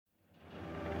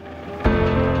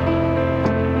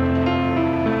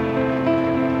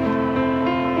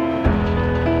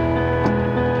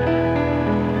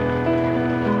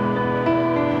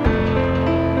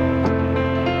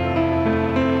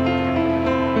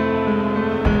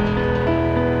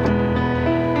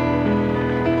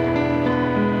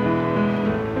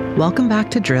Welcome back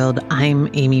to Drilled. I'm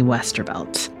Amy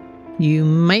Westervelt. You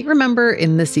might remember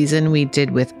in the season we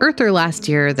did with Earther last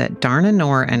year that Darna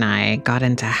Noor and I got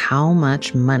into how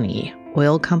much money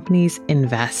oil companies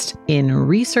invest in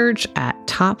research at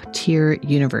top-tier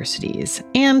universities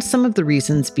and some of the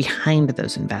reasons behind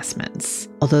those investments.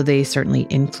 Although they certainly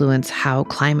influence how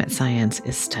climate science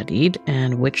is studied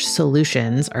and which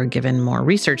solutions are given more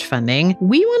research funding,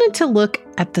 we wanted to look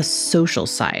at the social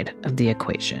side of the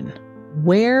equation.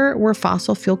 Where were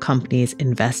fossil fuel companies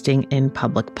investing in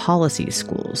public policy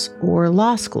schools or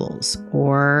law schools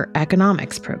or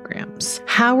economics programs?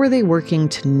 How were they working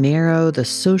to narrow the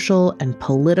social and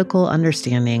political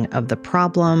understanding of the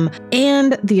problem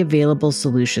and the available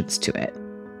solutions to it?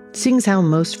 Seeing as how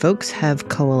most folks have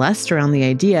coalesced around the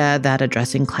idea that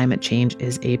addressing climate change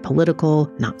is a political,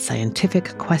 not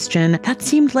scientific question, that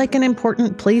seemed like an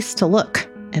important place to look.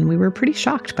 And we were pretty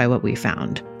shocked by what we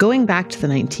found. Going back to the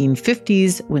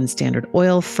 1950s, when Standard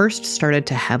Oil first started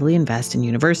to heavily invest in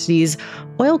universities,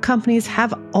 oil companies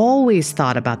have always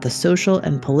thought about the social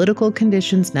and political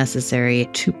conditions necessary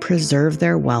to preserve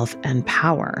their wealth and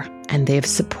power. And they've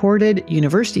supported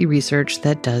university research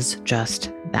that does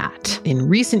just that. In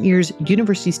recent years,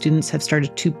 university students have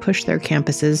started to push their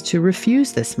campuses to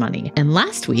refuse this money. And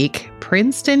last week,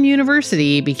 Princeton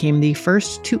University became the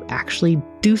first to actually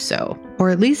do so, or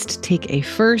at least take a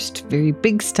first, very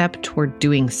big step toward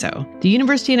doing so. The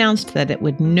university announced that it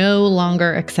would no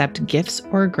longer accept gifts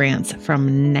or grants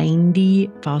from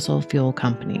 90 fossil fuel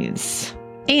companies,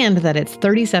 and that its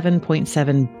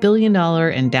 $37.7 billion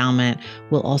endowment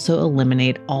will also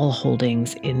eliminate all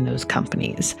holdings in those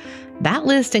companies. That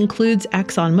list includes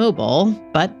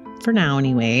ExxonMobil, but for now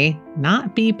anyway,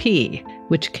 not BP,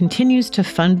 which continues to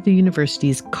fund the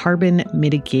university's carbon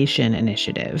mitigation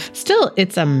initiative. Still,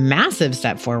 it's a massive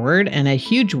step forward and a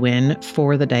huge win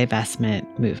for the divestment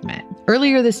movement.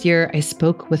 Earlier this year, I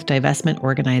spoke with divestment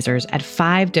organizers at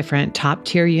 5 different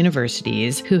top-tier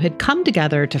universities who had come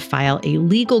together to file a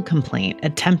legal complaint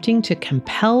attempting to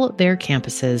compel their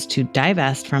campuses to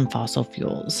divest from fossil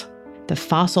fuels. The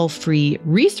Fossil-Free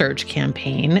Research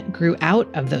Campaign grew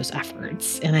out of those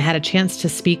efforts, and I had a chance to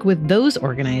speak with those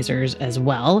organizers as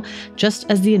well, just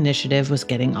as the initiative was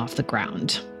getting off the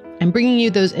ground. I'm bringing you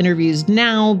those interviews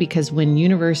now because when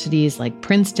universities like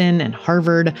Princeton and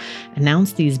Harvard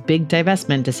announce these big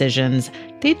divestment decisions,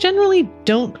 they generally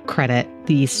don't credit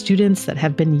the students that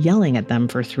have been yelling at them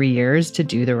for 3 years to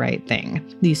do the right thing.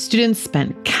 These students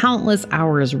spent countless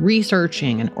hours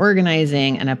researching and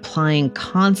organizing and applying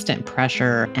constant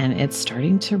pressure, and it's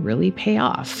starting to really pay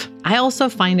off. I also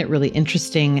find it really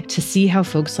interesting to see how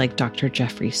folks like Dr.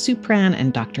 Jeffrey Supran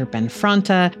and Dr. Ben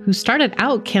Fronta, who started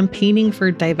out campaigning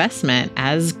for divestment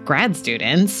as grad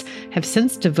students, have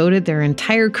since devoted their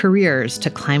entire careers to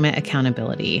climate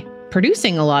accountability,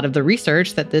 producing a lot of the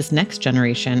research that this next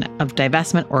generation of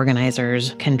divestment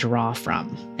organizers can draw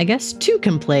from. I guess 2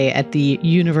 can play at the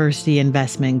university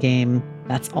investment game.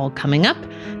 That's all coming up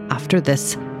after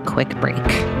this quick break.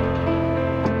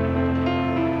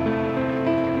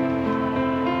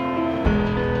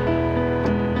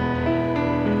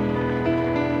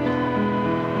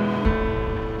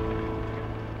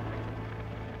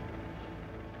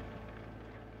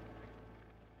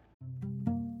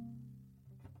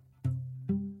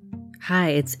 Hi,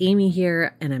 it's Amy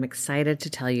here, and I'm excited to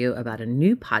tell you about a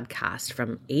new podcast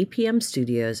from APM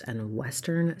Studios and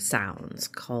Western Sounds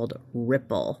called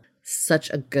Ripple. Such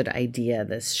a good idea,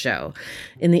 this show.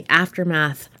 In the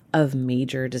aftermath of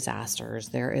major disasters,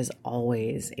 there is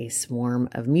always a swarm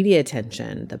of media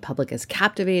attention. The public is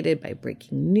captivated by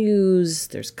breaking news,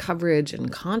 there's coverage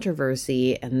and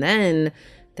controversy, and then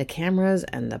the cameras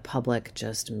and the public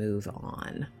just move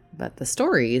on. But the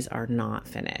stories are not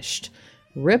finished.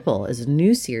 Ripple is a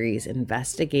new series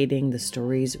investigating the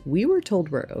stories we were told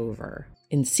were over.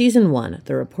 In season 1,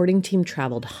 the reporting team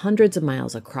traveled hundreds of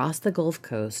miles across the Gulf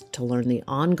Coast to learn the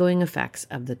ongoing effects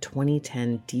of the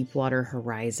 2010 Deepwater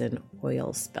Horizon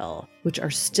oil spill, which are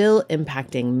still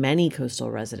impacting many coastal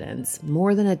residents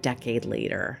more than a decade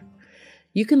later.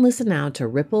 You can listen now to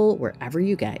Ripple wherever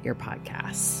you get your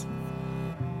podcasts.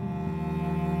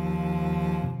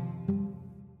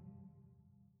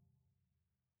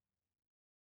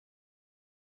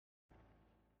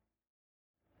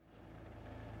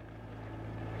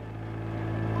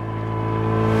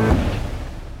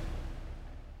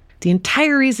 The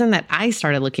entire reason that I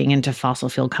started looking into fossil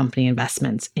fuel company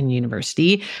investments in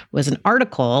university was an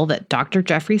article that Dr.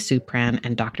 Jeffrey Supran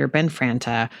and Dr. Ben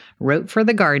Franta wrote for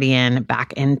The Guardian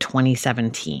back in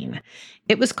 2017.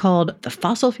 It was called The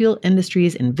Fossil Fuel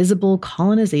Industry's Invisible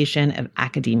Colonization of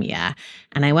Academia,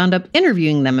 and I wound up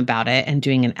interviewing them about it and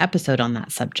doing an episode on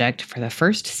that subject for the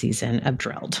first season of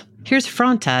Drilled. Here's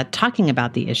Franta talking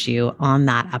about the issue on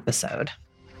that episode.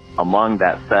 Among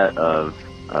that set of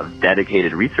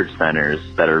dedicated research centers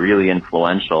that are really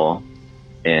influential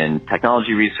in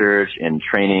technology research and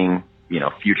training,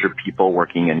 future people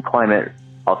working in climate,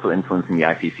 also influencing the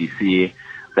IPCC,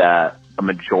 that a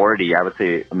majority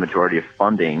of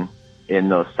funding in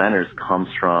those centers comes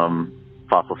from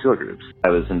fossil fuel groups. I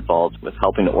was involved with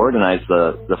helping to organize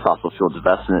the fossil fuel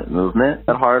divestment movement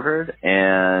at Harvard,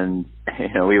 and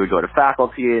we would go to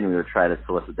faculty and we would try to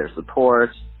solicit their support,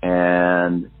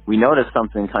 and we noticed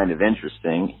something kind of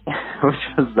interesting, which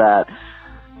was that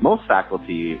most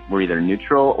faculty were either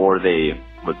neutral or they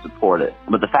would support it.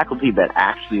 But the faculty that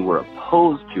actually were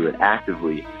opposed to it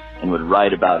actively and would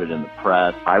write about it in the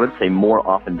press, I would say more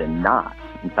often than not,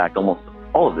 in fact, almost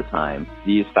all of the time,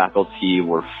 these faculty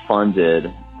were funded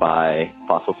by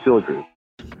fossil fuel groups.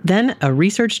 Then a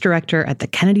research director at the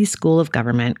Kennedy School of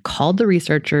Government called the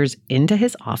researchers into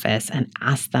his office and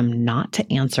asked them not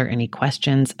to answer any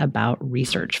questions about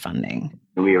research funding.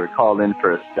 We were called in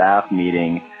for a staff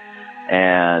meeting,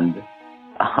 and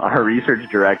our research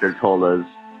director told us,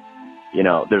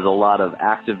 there's a lot of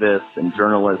activists and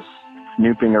journalists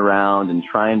snooping around and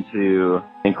trying to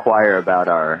inquire about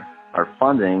our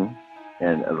funding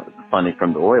and funding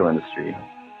from the oil industry.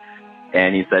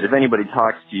 And he said, if anybody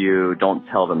talks to you, don't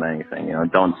tell them anything,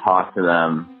 don't talk to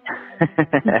them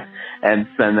and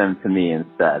send them to me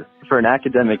instead. For an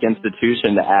academic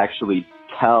institution to actually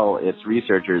tell its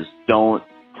researchers, don't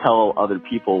tell other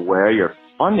people where your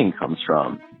funding comes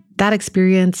from. That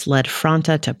experience led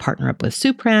Franta to partner up with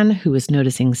Supran, who was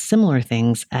noticing similar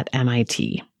things at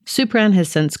MIT. Supran has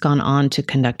since gone on to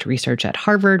conduct research at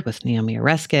Harvard with Naomi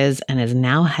Oreskes and is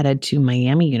now headed to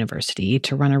Miami University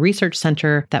to run a research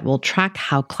center that will track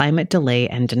how climate delay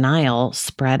and denial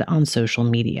spread on social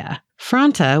media.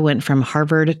 Franta went from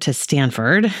Harvard to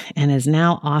Stanford and is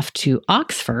now off to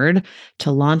Oxford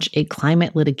to launch a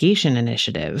climate litigation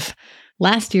initiative.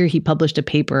 Last year, he published a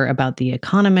paper about the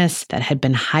economists that had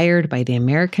been hired by the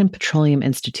American Petroleum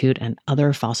Institute and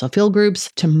other fossil fuel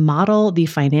groups to model the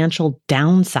financial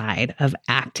downside of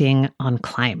acting on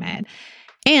climate,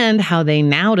 and how they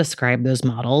now describe those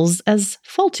models as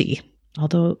faulty,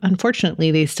 although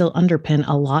unfortunately they still underpin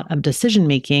a lot of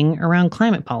decision-making around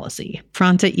climate policy.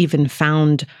 Franta even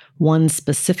found one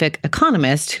specific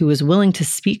economist who was willing to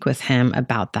speak with him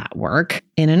about that work.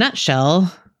 In a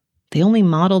nutshell, they only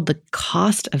modeled the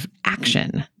cost of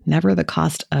action, never the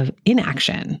cost of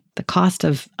inaction, the cost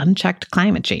of unchecked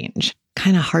climate change.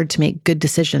 Kind of hard to make good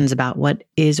decisions about what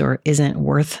is or isn't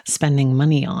worth spending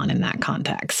money on in that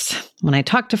context. When I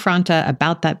talked to Franta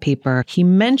about that paper, he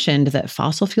mentioned that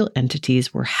fossil fuel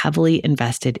entities were heavily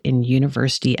invested in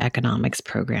university economics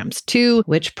programs too,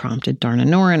 which prompted Darna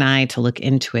Noor and I to look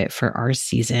into it for our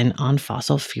season on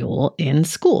fossil fuel in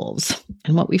schools.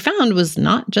 And what we found was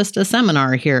not just a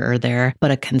seminar here or there,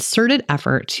 but a concerted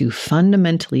effort to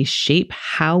fundamentally shape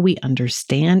how we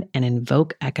understand and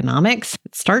invoke economics.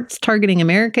 It starts targeting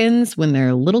Americans when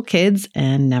they're little kids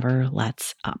and never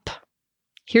lets up.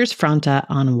 Here's Franta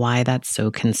on why that's so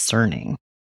concerning.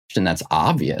 And that's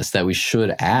obvious that we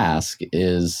should ask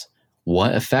is,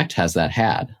 what effect has that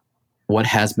had? What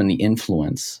has been the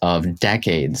influence of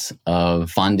decades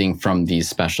of funding from these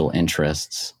special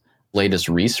interests? Latest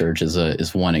research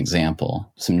is one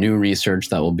example. Some new research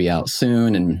that will be out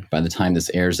soon, and by the time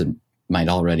this airs, it might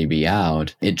already be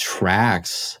out. It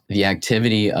tracks the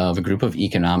activity of a group of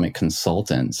economic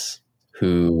consultants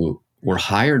who were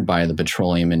hired by the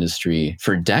petroleum industry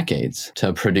for decades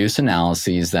to produce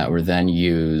analyses that were then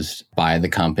used by the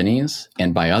companies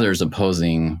and by others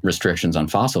opposing restrictions on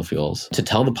fossil fuels to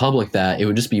tell the public that it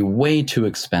would just be way too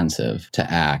expensive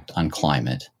to act on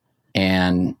climate.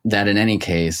 And that in any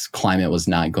case, climate was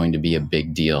not going to be a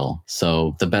big deal.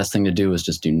 So the best thing to do was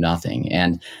just do nothing.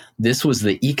 And this was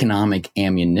the economic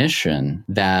ammunition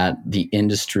that the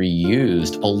industry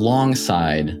used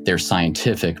alongside their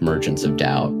scientific emergence of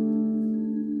doubt.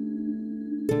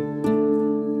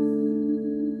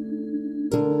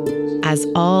 As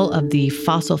all of the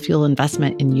fossil fuel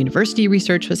investment in university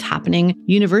research was happening,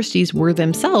 universities were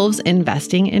themselves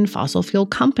investing in fossil fuel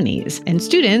companies. And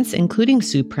students, including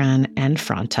Supran and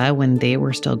Franta, when they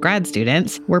were still grad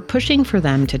students, were pushing for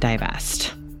them to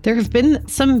divest. There have been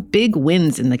some big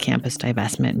wins in the campus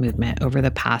divestment movement over the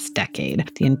past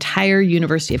decade. The entire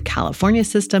University of California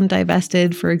system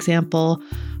divested, for example.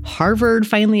 Harvard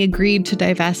finally agreed to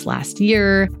divest last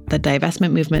year. The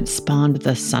divestment movement spawned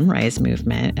the Sunrise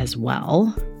movement as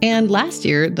well. And last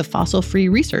year, the fossil-free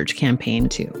research campaign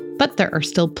too. But there are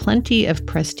still plenty of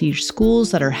prestige schools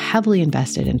that are heavily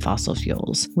invested in fossil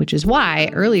fuels, which is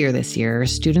why earlier this year,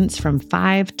 students from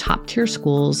 5 top-tier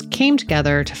schools came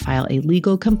together to file a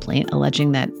legal complaint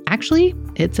alleging that actually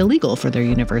it's illegal for their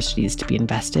universities to be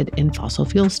invested in fossil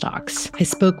fuel stocks. I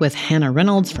spoke with Hannah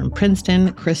Reynolds from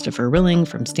Princeton, Christopher Rilling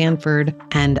from Stanford,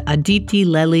 and Aditi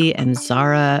Lely and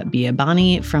Zara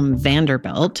Biabani from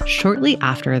Vanderbilt shortly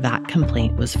after that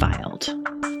complaint was filed.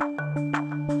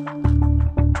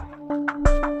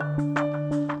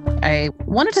 I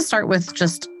wanted to start with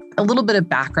just a little bit of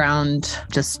background,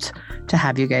 just to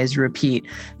have you guys repeat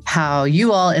how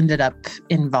you all ended up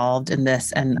involved in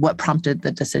this and what prompted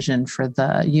the decision for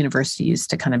the universities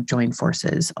to kind of join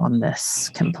forces on this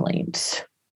complaint.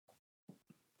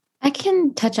 I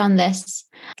can touch on this.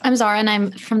 I'm Zara, and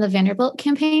I'm from the Vanderbilt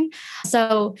campaign.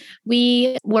 So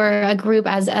we were a group,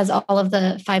 as all of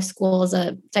the 5 schools,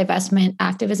 a divestment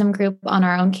activism group on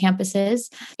our own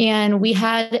campuses. And we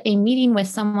had a meeting with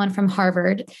someone from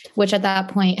Harvard, which at that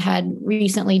point had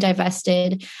recently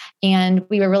divested. And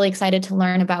we were really excited to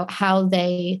learn about how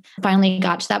they finally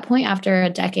got to that point after a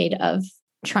decade of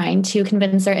trying to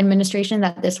convince their administration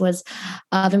that this was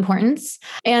of importance.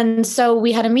 And so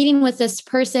we had a meeting with this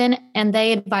person, and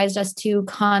they advised us to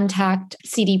contact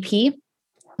CDP,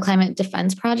 Climate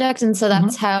Defense Project. And so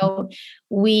that's how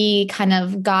we kind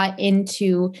of got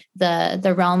into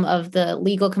the realm of the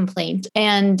legal complaint.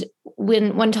 And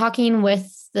when talking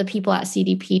with the people at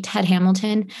CDP, Ted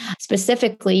Hamilton,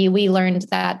 specifically, we learned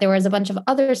that there was a bunch of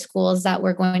other schools that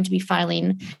were going to be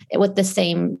filing with the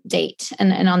same date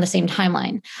and on the same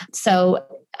timeline. So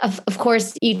of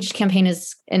course, each campaign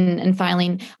is in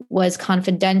filing was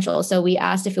confidential. So we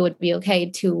asked if it would be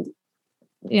okay to,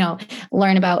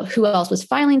 learn about who else was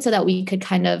filing so that we could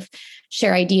kind of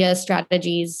share ideas,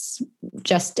 strategies,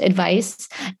 just advice.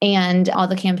 And all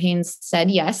the campaigns said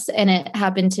yes. And it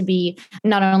happened to be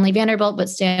not only Vanderbilt, but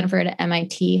Stanford,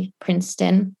 MIT,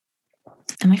 Princeton.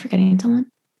 Am I forgetting someone?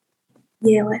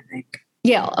 Yale, I think.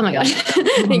 Yale. Oh my gosh.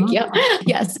 Thank you.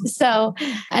 Yes. So,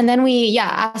 and then we,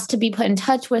 asked to be put in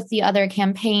touch with the other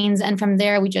campaigns. And from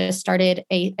there, we just started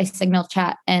a Signal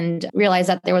chat and realized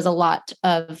that there was a lot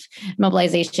of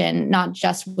mobilization, not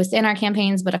just within our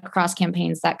campaigns, but across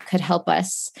campaigns that could help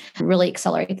us really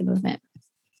accelerate the movement.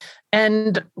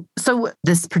 And so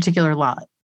this particular law,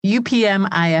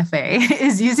 UPM-IFA,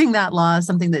 is using that law as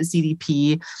something that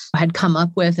CDP had come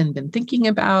up with and been thinking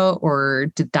about, or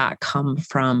did that come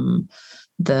from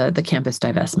the campus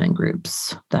divestment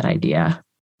groups, that idea?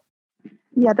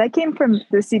 Yeah, that came from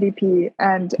the CDP.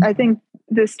 And I think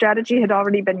the strategy had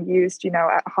already been used,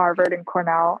 at Harvard and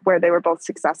Cornell, where they were both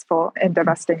successful in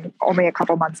divesting only a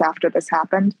couple months after this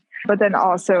happened, but then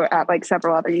also at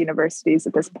several other universities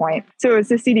at this point. So it was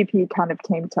the CDP kind of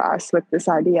came to us with this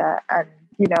idea, and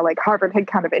Harvard had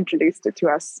kind of introduced it to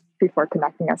us before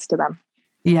connecting us to them.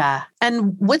 Yeah.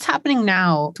 And what's happening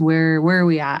now? Where are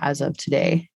we at as of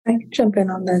today? I can jump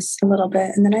in on this a little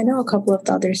bit. And then I know a couple of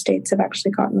the other states have actually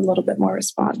gotten a little bit more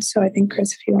response. So I think,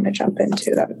 Chris, if you want to jump in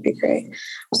too, that would be great.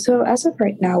 So as of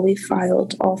right now, we've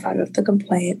filed all 5 of the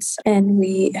complaints, and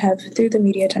we have, through the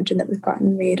media attention that we've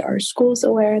gotten, made our schools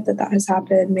aware that has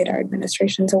happened, made our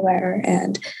administrations aware,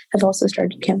 and have also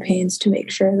started campaigns to make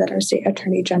sure that our state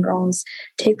attorney generals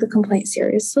take the complaint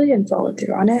seriously and follow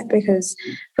through on it. Because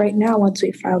right now, once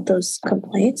we've filed those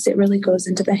complaints, it really goes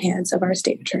into the hands of our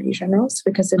state attorney generals,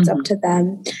 because it's up to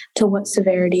them to what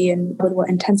severity and with what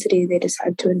intensity they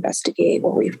decide to investigate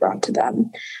what we've brought to them.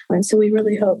 And so we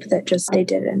really hope that just they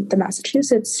did in the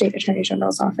Massachusetts State Attorney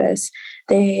General's office,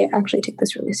 they actually take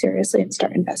this really seriously and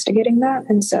start investigating that.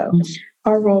 And so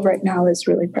our role right now is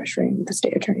really pressuring the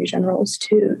state attorney generals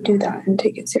to do that and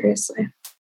take it seriously.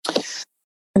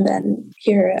 And then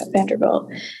here at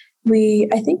Vanderbilt,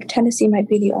 I think Tennessee might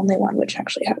be the only one which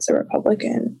actually has a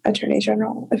Republican attorney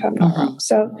general, if I'm not wrong.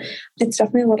 So it's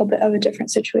definitely a little bit of a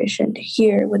different situation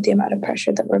here with the amount of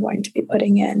pressure that we're going to be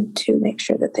putting in to make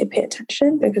sure that they pay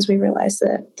attention, because we realize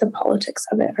that the politics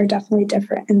of it are definitely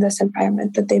different in this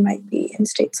environment that they might be in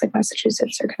states like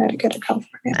Massachusetts or Connecticut or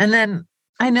California. And then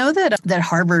I know that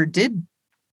Harvard did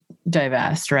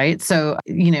divest, right? So,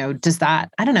 does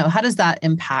that, I don't know, how does that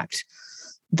impact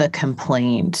the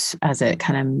complaint as it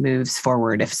kind of moves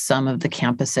forward, if some of the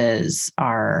campuses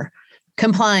are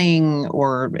complying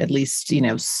or at least,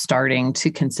 starting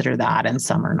to consider that and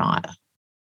some are not?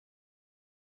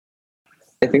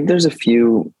 I think there's a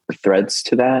few threads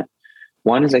to that.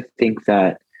 One is I think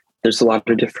that there's a lot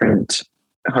of different,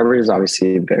 Harvard is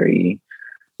obviously very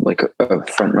like a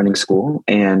front running school,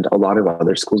 and a lot of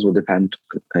other schools will depend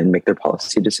and make their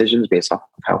policy decisions based off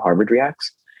of how Harvard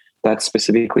reacts. That's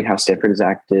specifically how Stanford has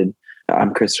acted.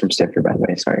 I'm Chris from Stanford, by the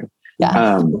way. Sorry.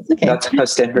 Yeah. Okay. That's how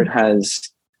Stanford has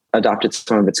adopted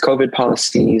some of its COVID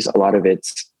policies, a lot of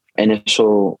its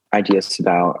initial ideas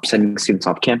about sending students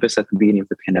off campus at the beginning of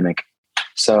the pandemic.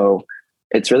 So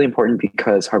it's really important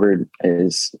because Harvard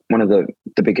is one of the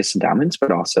biggest endowments,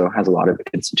 but also has a lot of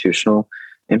institutional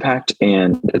impact,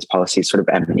 and its policies sort of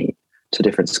emanate to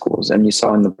different schools. And you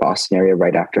saw in the Boston area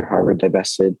right after Harvard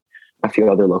divested, a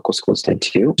few other local schools did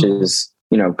too, which is,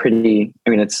 pretty,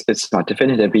 it's not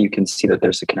definitive, but you can see that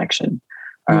there's a connection.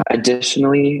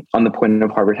 Additionally, on the point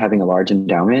of Harvard having a large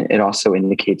endowment, it also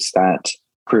indicates that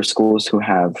for schools who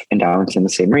have endowments in the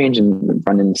same range and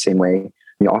run in the same way,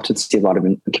 you often see a lot of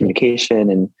communication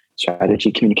and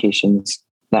strategy communications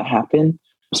that happen.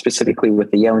 Specifically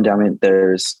with the Yale endowment,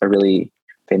 there's a really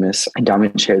famous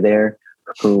endowment chair there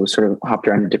who sort of hopped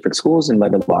around to different schools and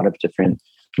led a lot of different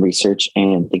research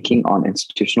and thinking on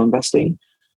institutional investing.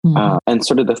 And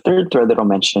sort of the third thread that I'll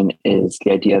mention is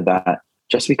the idea that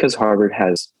just because Harvard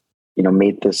has,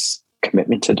 made this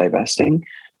commitment to divesting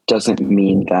doesn't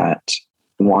mean that,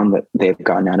 one, that they've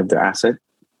gotten out of their asset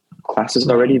classes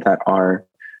already that are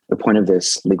the point of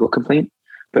this legal complaint,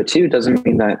 but two, doesn't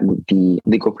mean that the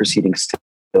legal proceedings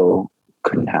still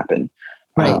couldn't happen.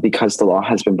 Because the law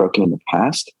has been broken in the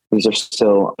past, these are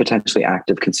still potentially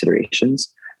active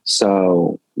considerations.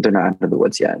 So they're not out of the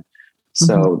woods yet.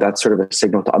 So that's sort of a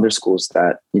signal to other schools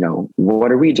that,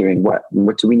 what are we doing?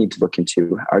 What do we need to look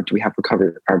into? Or do we have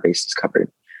our bases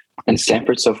covered? And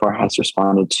Stanford so far has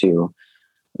responded to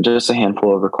just a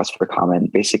handful of requests for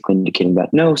comment, basically indicating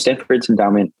that no, Stanford's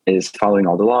endowment is following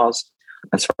all the laws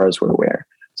as far as we're aware.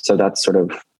 So that's sort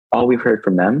of all we've heard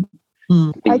from them.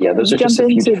 But yeah, those are just a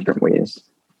few different ways.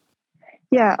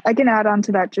 Yeah, I can add on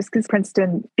to that just because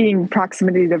Princeton, being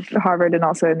proximity to Harvard and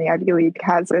also in the Ivy League,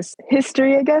 has this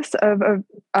history, I guess, of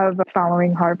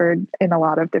following Harvard in a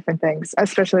lot of different things,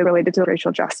 especially related to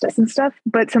racial justice and stuff.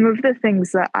 But some of the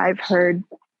things that I've heard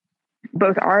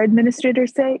both our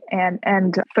administrators say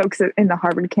and folks in the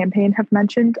Harvard campaign have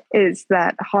mentioned is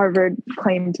that Harvard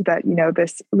claimed that,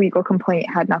 this legal complaint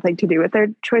had nothing to do with their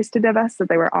choice to divest, that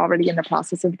they were already in the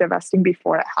process of divesting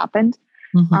before it happened.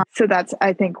 So that's,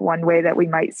 I think, one way that we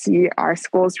might see our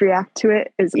schools react to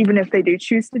it is even if they do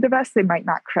choose to divest, they might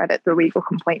not credit the legal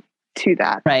complaint to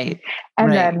that. Right.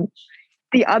 And then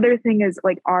the other thing is,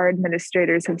 like, our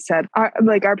administrators have said,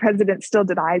 our president still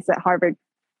denies that Harvard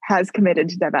has committed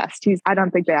to divest. I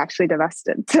don't think they actually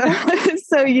divested. So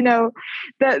that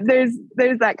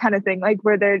there's that kind of thing, like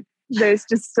where there's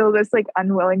just still this like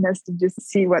unwillingness to just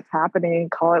see what's happening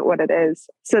and call it what it is.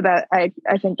 So that I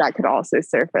think that could also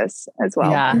surface as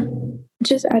well. Yeah.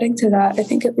 Just adding to that, I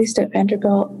think at least at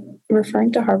Vanderbilt,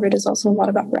 referring to Harvard is also a lot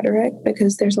about rhetoric,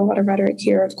 because there's a lot of rhetoric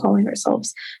here of calling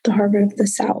ourselves the Harvard of the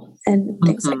South and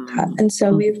things like that. And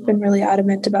so we've been really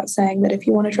adamant about saying that if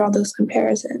you want to draw those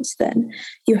comparisons, then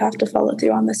you have to follow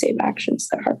through on the same actions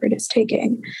that Harvard is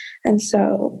taking. And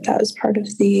so that was part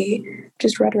of the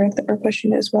just rhetoric that we're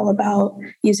pushing as well, about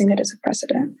using it as a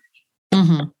precedent.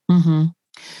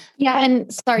 Yeah.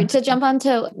 And sorry to jump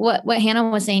onto what Hannah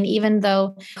was saying, even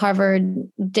though Harvard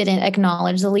didn't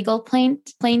acknowledge the legal plaint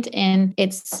in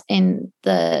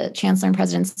the Chancellor and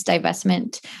President's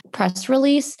divestment press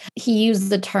release, he used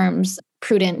the terms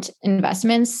prudent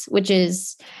investments, which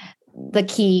is the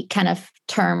key kind of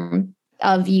term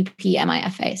of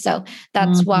UPMIFA. So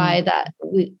that's why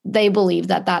they believe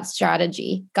that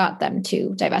strategy got them to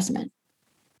divestment.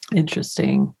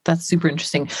 Interesting. That's super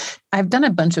interesting. I've done a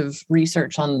bunch of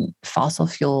research on fossil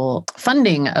fuel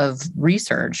funding of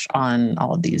research on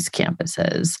all of these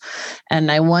campuses.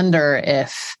 And I wonder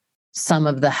if some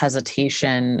of the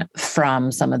hesitation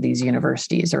from some of these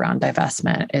universities around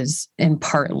divestment is in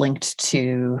part linked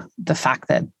to the fact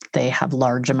that they have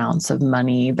large amounts of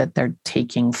money that they're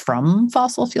taking from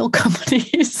fossil fuel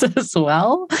companies as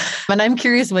well. And I'm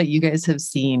curious what you guys have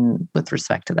seen with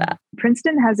respect to that.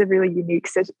 Princeton has a really unique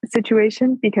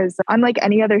situation because unlike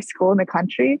any other school in the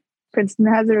country, Princeton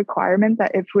has a requirement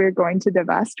that if we're going to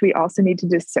divest, we also need to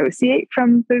dissociate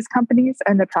from those companies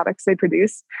and the products they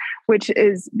produce, which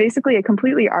is basically a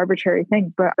completely arbitrary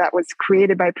thing, but that was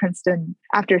created by Princeton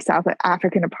after South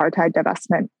African apartheid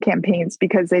divestment campaigns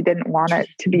because they didn't want it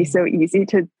to be so easy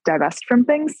to divest from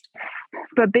things.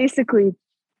 But basically,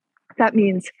 that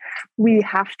means we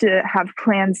have to have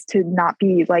plans to not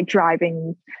be like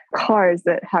driving cars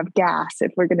that have gas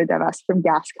if we're going to divest from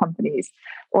gas companies,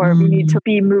 or we need to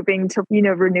be moving to,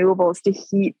 renewables to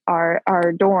heat our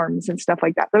dorms and stuff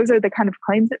like that. Those are the kind of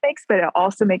claims it makes, but it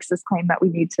also makes this claim that we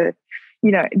need to,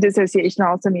 dissociation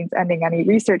also means ending any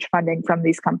research funding from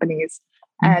these companies.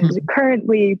 And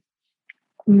currently,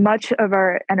 much of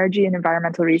our energy and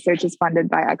environmental research is funded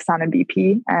by Exxon and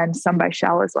BP, and some by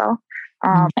Shell as well.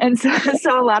 And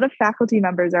so a lot of faculty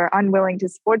members are unwilling to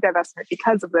support divestment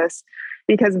because of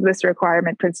this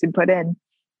requirement Princeton put in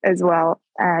as well.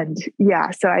 And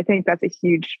so I think that's a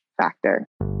huge factor.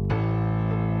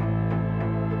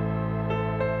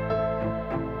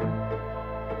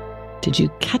 Did you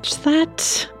catch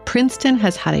that? Princeton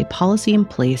has had a policy in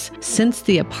place since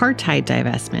the apartheid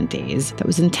divestment days that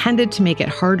was intended to make it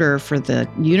harder for the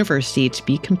university to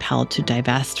be compelled to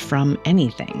divest from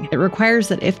anything. It requires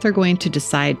that if they're going to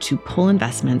decide to pull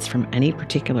investments from any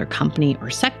particular company or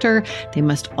sector, they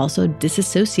must also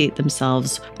disassociate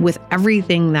themselves with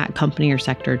everything that company or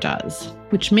sector does,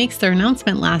 which makes their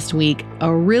announcement last week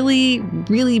a really,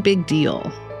 really big deal.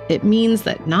 It means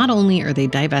that not only are they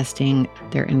divesting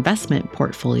their investment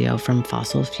portfolio from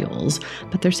fossil fuels,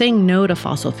 but they're saying no to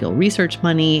fossil fuel research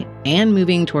money and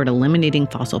moving toward eliminating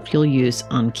fossil fuel use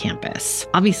on campus.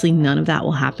 Obviously, none of that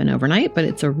will happen overnight, but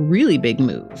it's a really big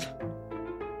move.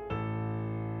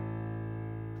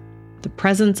 The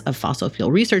presence of fossil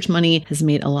fuel research money has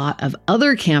made a lot of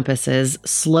other campuses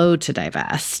slow to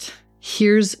divest.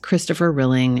 Here's Christopher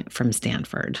Rilling from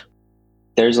Stanford.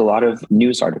 There's a lot of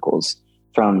news articles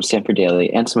from Stanford Daily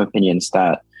and some opinions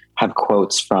that have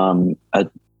quotes from a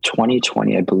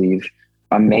 2020, I believe,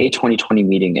 a May 2020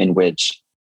 meeting in which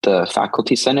the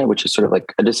Faculty Senate, which is sort of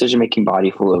like a decision-making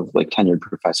body full of like tenured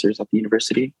professors at the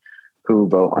university who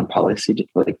vote on policy,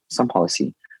 like some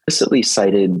policy, explicitly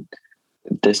cited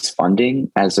this funding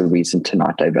as a reason to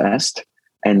not divest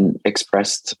and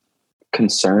expressed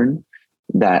concern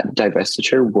that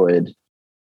divestiture would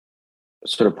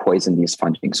sort of poison these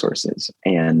funding sources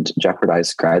and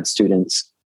jeopardize grad students'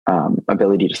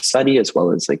 ability to study, as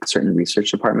well as like certain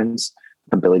research departments'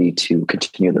 ability to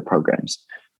continue their programs.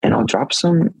 And I'll drop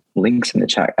some links in the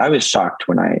chat. I was shocked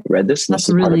when I read this. And That's this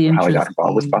is really part of how I got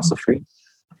involved with Fossil Free.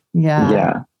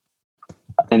 Yeah.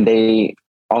 And they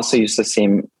also use the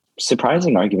same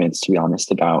surprising arguments, to be honest,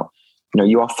 about,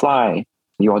 you all fly,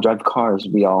 you all drive cars,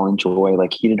 we all enjoy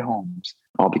like heated homes,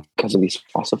 all because of these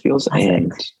fossil fuels.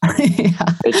 And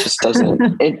it just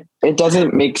doesn't, it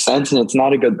doesn't make sense. And it's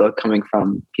not a good look coming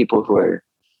from people who are,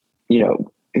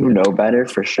 who know better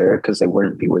for sure, because they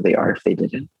wouldn't be where they are if they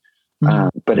didn't.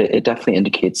 But it definitely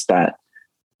indicates that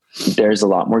there's a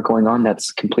lot more going on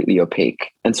that's completely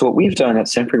opaque. And so what we've done at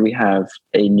Stanford, we have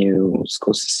a new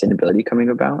school sustainability coming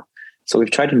about. So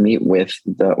we've tried to meet with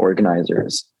the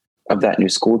organizers of that new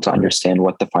school to understand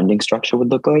what the funding structure would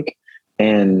look like.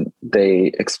 And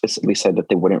they explicitly said that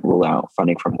they wouldn't rule out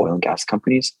funding from oil and gas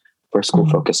companies for a school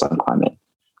focused on climate,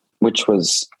 which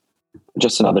was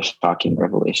just another shocking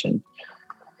revelation.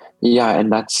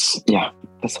 And that's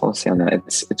all I'll say on that.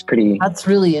 It's pretty. That's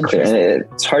really interesting.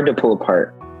 It's hard to pull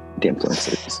apart the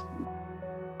influences.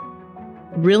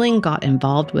 Rilling got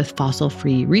involved with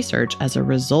fossil-free research as a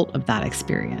result of that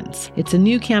experience. It's a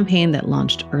new campaign that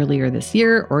launched earlier this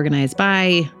year, organized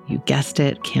by, you guessed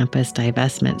it, campus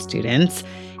divestment students.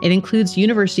 It includes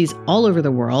universities all over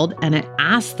the world, and it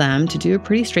asks them to do a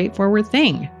pretty straightforward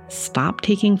thing: stop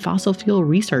taking fossil fuel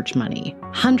research money.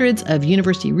 Hundreds of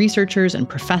university researchers and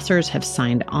professors have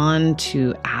signed on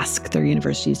to ask their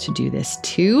universities to do this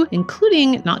too,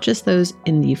 including not just those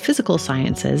in the physical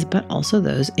sciences, but also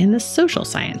those in the social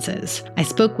sciences. I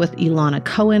spoke with Ilana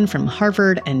Cohen from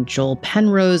Harvard and Joel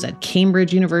Penrose at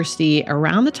Cambridge University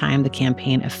around the time the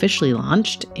campaign officially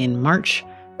launched in March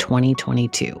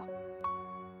 2022.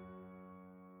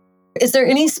 Is there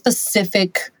any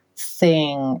specific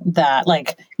thing that,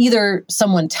 like, either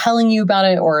someone telling you about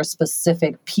it or a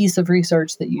specific piece of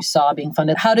research that you saw being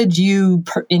funded? How did you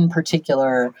in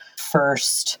particular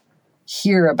first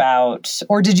hear about,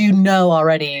 or did you know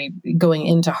already going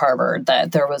into Harvard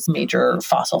that there was major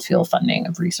fossil fuel funding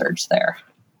of research there?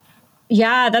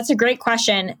 Yeah, that's a great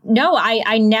question. No,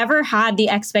 I never had the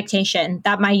expectation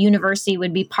that my university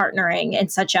would be partnering in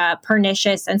such a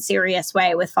pernicious and serious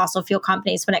way with fossil fuel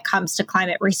companies when it comes to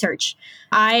climate research.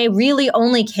 I really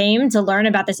only came to learn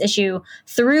about this issue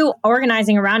through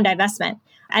organizing around divestment.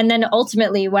 And then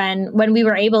ultimately, when we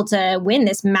were able to win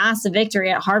this massive victory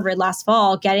at Harvard last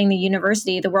fall, getting the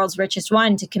university, the world's richest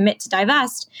one, to commit to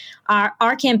divest,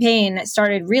 our campaign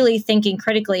started really thinking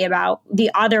critically about the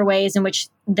other ways in which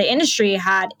the industry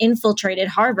had infiltrated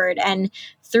Harvard and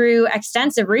through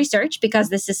extensive research, because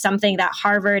this is something that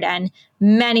Harvard and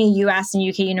many US and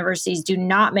UK universities do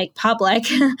not make public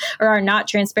or are not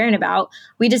transparent about,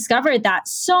 we discovered that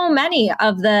so many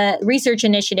of the research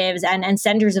initiatives and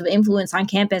centers of influence on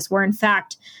campus were in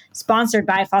fact sponsored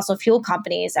by fossil fuel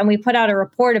companies. And we put out a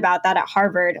report about that at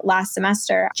Harvard last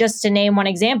semester. Just to name one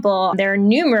example, there are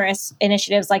numerous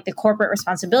initiatives like the Corporate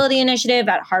Responsibility Initiative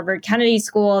at Harvard Kennedy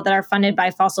School that are funded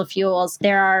by fossil fuels.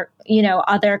 There are,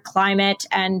 other climate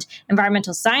and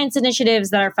environmental science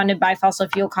initiatives that are funded by fossil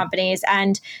fuel companies.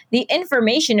 And the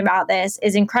information about this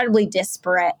is incredibly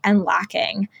disparate and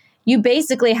lacking. You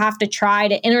basically have to try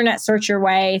to internet search your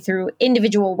way through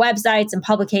individual websites and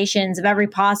publications of every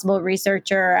possible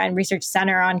researcher and research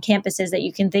center on campuses that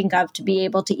you can think of to be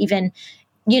able to even,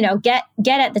 get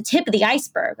at the tip of the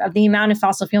iceberg of the amount of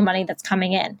fossil fuel money that's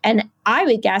coming in. And I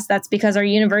would guess that's because our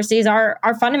universities are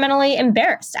fundamentally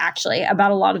embarrassed, actually,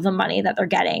 about a lot of the money that they're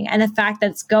getting and the fact that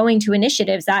it's going to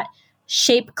initiatives that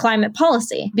shape climate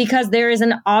policy, because there is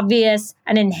an obvious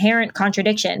and inherent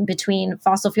contradiction between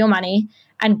fossil fuel money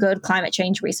and good climate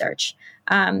change research.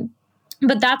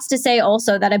 But that's to say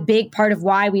also that a big part of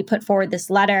why we put forward this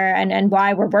letter and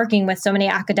why we're working with so many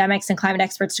academics and climate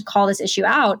experts to call this issue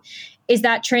out is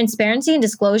that transparency and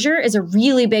disclosure is a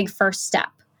really big first step.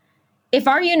 If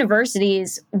our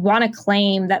universities want to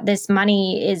claim that this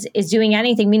money is doing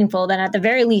anything meaningful, then at the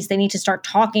very least, they need to start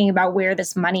talking about where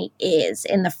this money is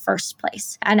in the first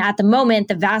place. And at the moment,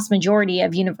 the vast majority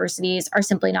of universities are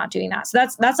simply not doing that. So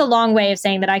that's a long way of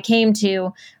saying that I came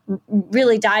to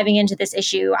really diving into this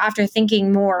issue after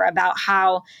thinking more about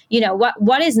how,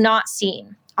 what is not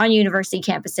seen on university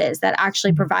campuses that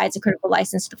actually provides a critical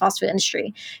license to the fossil fuel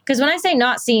industry. Because when I say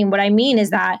not seen, what I mean is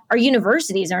that our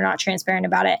universities are not transparent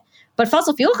about it. But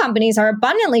fossil fuel companies are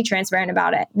abundantly transparent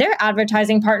about it. They're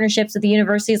advertising partnerships with the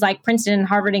universities like Princeton and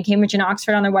Harvard and Cambridge and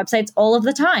Oxford on their websites all of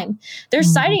the time. They're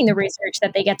citing the research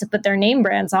that they get to put their name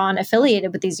brands on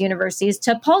affiliated with these universities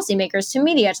to policymakers, to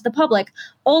media, to the public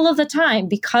all of the time,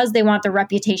 because they want the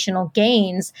reputational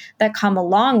gains that come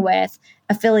along with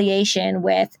affiliation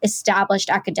with established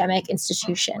academic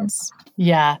institutions.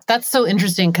 Yeah, that's so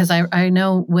interesting, because I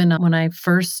know when I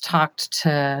first talked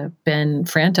to Ben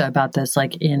Franta about this,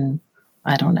 like in,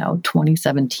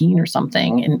 2017 or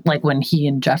something, and like when he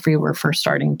and Jeffrey were first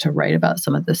starting to write about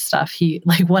some of this stuff,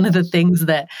 one of the things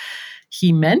that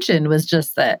he mentioned was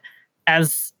just that,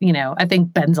 as I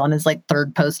think Ben's on his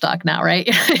third postdoc now, right?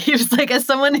 He was like, as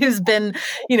someone who's been,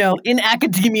 in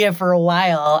academia for a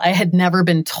while, I had never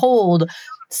been told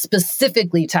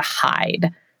specifically to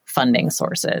hide funding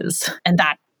sources. And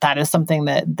that is something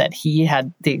that he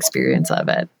had the experience of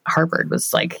at Harvard,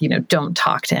 was don't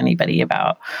talk to anybody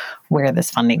about where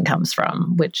this funding comes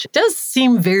from, which does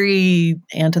seem very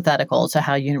antithetical to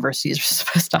how universities are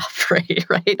supposed to operate,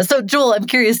 right? So Joel, I'm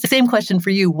curious, the same question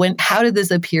for you. How did this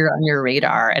appear on your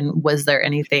radar? And was there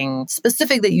anything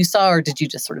specific that you saw, or did you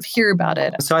just sort of hear about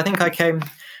it? So I think I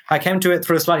came to it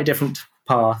through a slightly different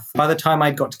path. By the time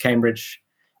I got to Cambridge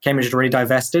had already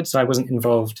divested, so I wasn't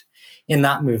involved in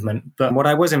that movement. But what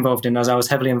I was involved in was I was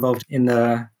heavily involved in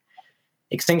the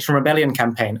Extinction Rebellion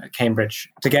campaign at Cambridge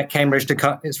to get Cambridge to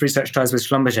cut its research ties with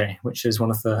Schlumberger, which is one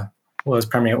of the world's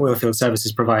premier oilfield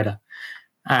services provider.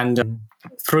 And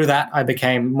through that, I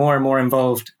became more and more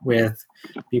involved with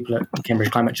people at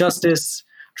Cambridge Climate Justice,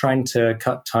 trying to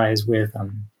cut ties with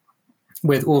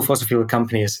all fossil fuel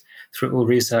companies through all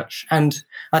research. And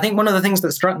I think one of the things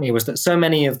that struck me was that so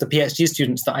many of the PhD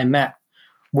students that I met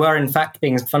were in fact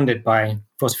being funded by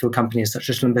fossil fuel companies such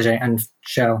as Schlumberger and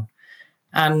Shell.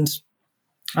 And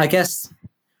I guess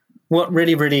what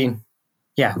really,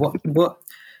 what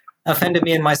offended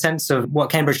me in my sense of what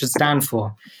Cambridge should stand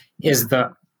for is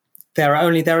that there are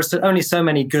only so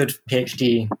many good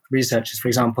PhD researchers, for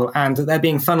example, and that they're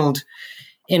being funneled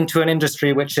into an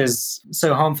industry which is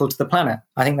so harmful to the planet.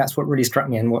 I think that's what really struck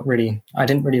me, and what really I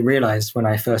didn't really realize when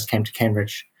I first came to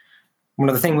Cambridge. One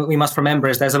of the things that we must remember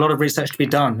is there's a lot of research to be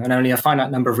done and only a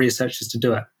finite number of researchers to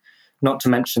do it, not to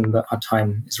mention that our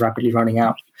time is rapidly running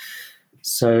out.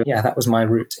 So yeah, that was my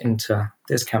route into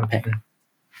this campaign.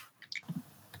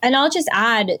 And I'll just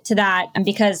add to that,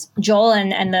 because Joel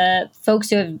and the folks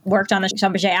who have worked on the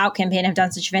Schlumberger Out campaign have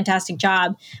done such a fantastic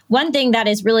job. One thing that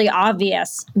is really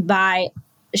obvious by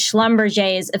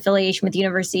Schlumberger's affiliation with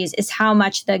universities is how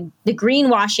much the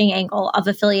greenwashing angle of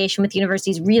affiliation with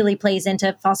universities really plays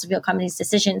into fossil fuel companies'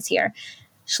 decisions here.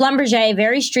 Schlumberger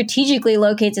very strategically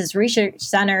locates its research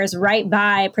centers right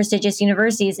by prestigious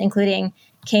universities, including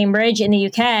Cambridge in the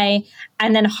UK,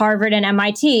 and then Harvard and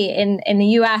MIT in the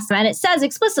US. And it says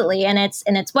explicitly in its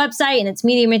website and its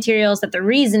media materials that the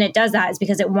reason it does that is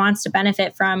because it wants to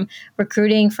benefit from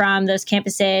recruiting from those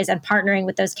campuses and partnering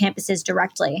with those campuses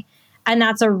directly. And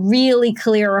that's a really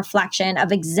clear reflection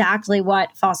of exactly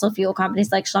what fossil fuel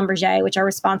companies like Schlumberger, which are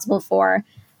responsible for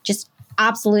just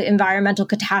absolute environmental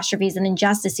catastrophes and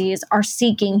injustices, are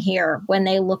seeking here when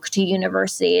they look to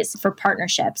universities for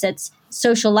partnerships. It's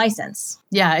social license.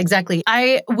 Yeah, exactly.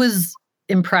 I was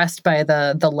impressed by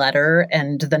the letter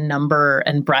and the number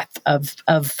and breadth of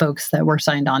folks that were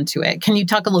signed on to it. Can you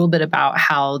talk a little bit about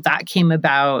how that came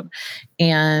about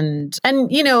and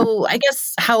I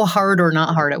guess how hard or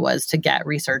not hard it was to get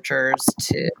researchers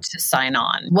to sign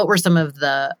on? What were some of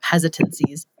the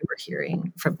hesitancies you were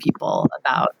hearing from people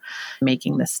about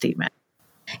making this statement?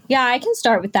 Yeah, I can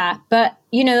start with that. But,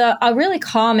 a really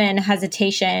common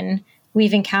hesitation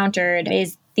we've encountered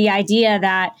is the idea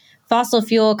that fossil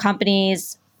fuel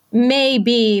companies may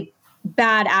be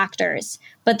bad actors,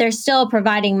 but they're still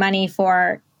providing money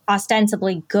for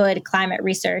ostensibly good climate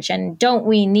research. And don't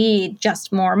we need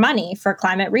just more money for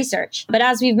climate research? But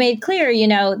as we've made clear,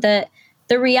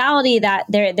 the reality that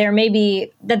there may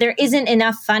be, that there isn't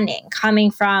enough funding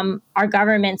coming from our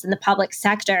governments and the public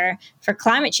sector for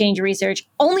climate change research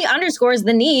only underscores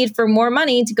the need for more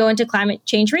money to go into climate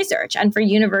change research and for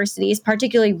universities,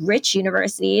 particularly rich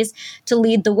universities, to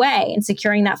lead the way in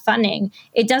securing that funding.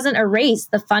 It doesn't erase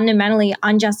the fundamentally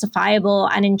unjustifiable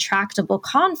and intractable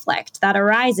conflict that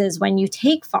arises when you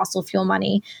take fossil fuel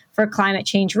money for climate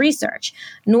change research,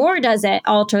 nor does it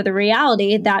alter the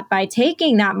reality that by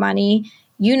taking that money,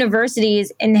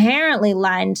 universities inherently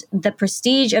lend the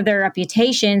prestige of their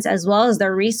reputations as well as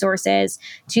their resources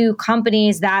to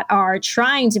companies that are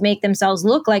trying to make themselves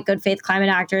look like good faith climate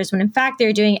actors when in fact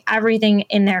they're doing everything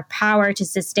in their power to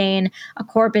sustain a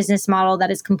core business model that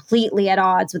is completely at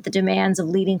odds with the demands of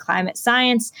leading climate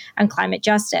science and climate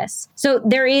justice. So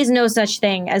there is no such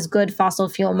thing as good fossil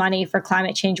fuel money for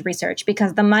climate change research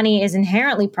because the money is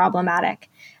inherently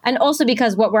problematic. And also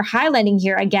because what we're highlighting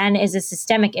here, again, is a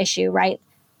systemic issue, right?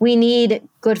 We need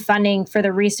good funding for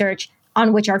the research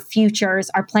on which our futures,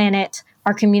 our planet,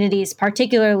 our communities,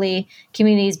 particularly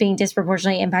communities being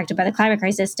disproportionately impacted by the climate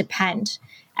crisis, depend.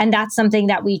 And that's something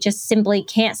that we just simply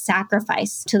can't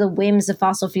sacrifice to the whims of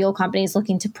fossil fuel companies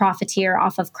looking to profiteer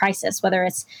off of crisis, whether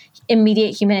it's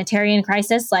immediate humanitarian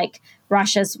crisis like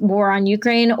Russia's war on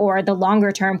Ukraine or the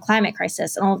longer term climate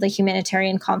crisis and all of the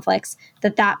humanitarian conflicts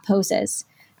that poses.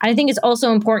 And I think it's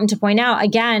also important to point out,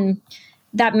 again,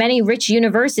 that many rich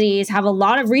universities have a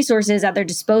lot of resources at their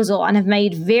disposal and have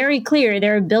made very clear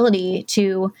their ability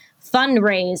to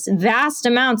fundraise vast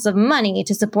amounts of money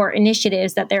to support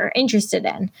initiatives that they're interested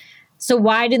in. So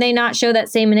why do they not show that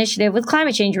same initiative with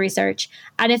climate change research?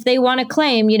 And if they want to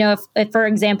claim, if for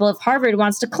example, if Harvard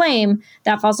wants to claim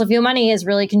that fossil fuel money is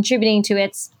really contributing to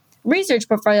its research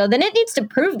portfolio, then it needs to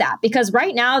prove that because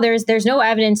right now there's no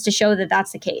evidence to show that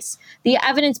that's the case. The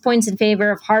evidence points in favor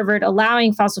of Harvard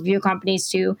allowing fossil fuel companies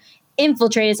to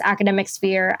infiltrate its academic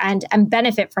sphere and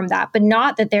benefit from that, but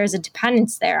not that there's a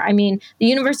dependence there. I mean, the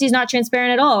university is not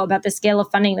transparent at all about the scale of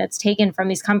funding that's taken from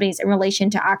these companies in relation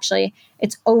to actually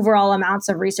its overall amounts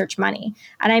of research money.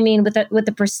 And I mean, with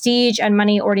the prestige and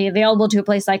money already available to a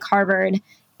place like Harvard,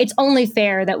 it's only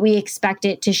fair that we expect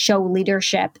it to show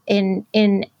leadership in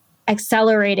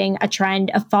accelerating a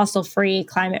trend of fossil-free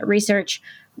climate research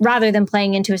rather than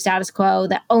playing into a status quo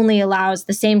that only allows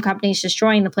the same companies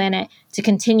destroying the planet to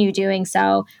continue doing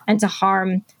so and to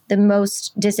harm the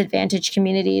most disadvantaged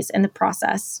communities in the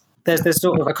process. There's this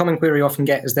sort of a common query we often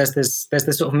get is there's this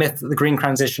sort of myth that the green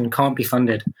transition can't be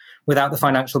funded without the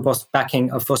financial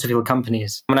backing of fossil fuel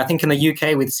companies. And I think in the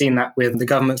UK we've seen that with the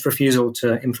government's refusal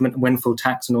to implement a windfall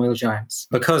tax on oil giants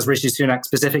because Rishi Sunak,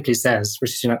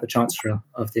 the Chancellor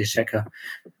of the Exchequer,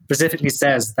 specifically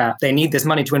says that they need this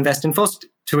money to invest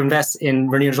in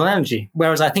renewable energy.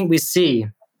 Whereas I think we see,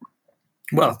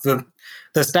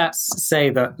 the stats say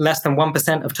that less than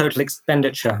 1% of total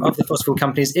expenditure of the fossil fuel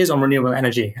companies is on renewable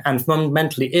energy. And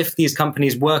fundamentally, if these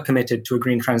companies were committed to a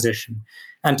green transition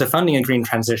and to funding a green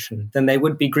transition, then they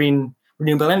would be green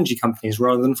renewable energy companies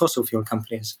rather than fossil fuel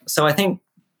companies. So I think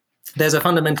there's a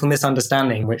fundamental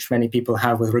misunderstanding which many people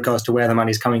have with regards to where the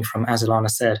money is coming from. As Ilana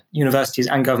said, universities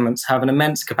and governments have an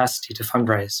immense capacity to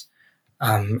fundraise.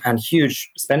 And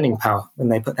huge spending power when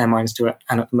they put their minds to it.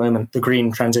 And at the moment, the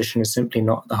green transition is simply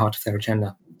not at the heart of their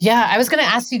agenda. Yeah, I was going to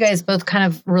ask you guys both kind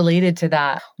of related to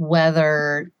that,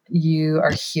 whether you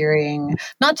are hearing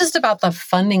not just about the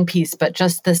funding piece, but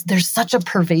just this, there's such a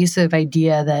pervasive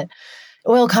idea that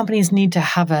oil companies need to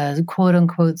have a quote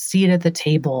unquote seat at the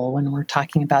table when we're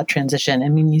talking about transition. I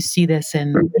mean, you see this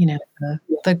in,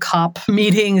 the COP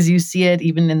meetings, you see it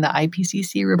even in the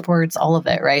IPCC reports, all of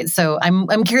it, right? So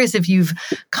I'm curious if you've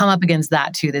come up against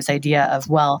that too, this idea of,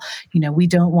 we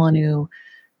don't want to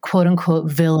quote unquote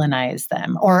villainize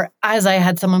them. Or as I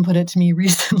had someone put it to me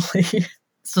recently,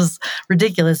 this was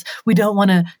ridiculous. We don't want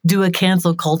to do a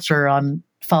cancel culture on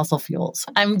fossil fuels.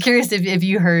 I'm curious if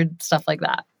you heard stuff like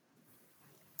that.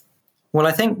 Well,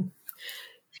 I think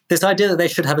this idea that they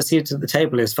should have a seat at the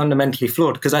table is fundamentally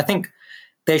flawed, because I think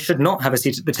they should not have a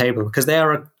seat at the table because they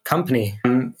are a company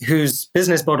whose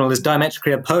business model is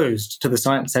diametrically opposed to the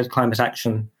science-led climate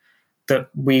action that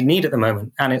we need at the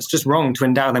moment. And it's just wrong to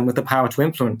endow them with the power to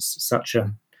influence such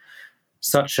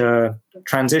a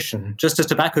transition. Just as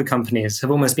tobacco companies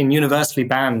have almost been universally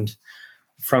banned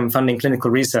from funding clinical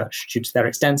research due to their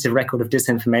extensive record of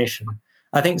disinformation,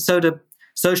 I think so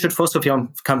should fossil fuel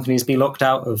companies be locked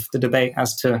out of the debate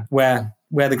as to where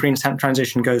the green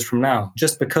transition goes from now,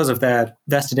 just because of their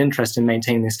vested interest in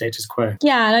maintaining the status quo.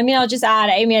 Yeah, and I mean, I'll just add,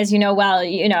 Amy, as you know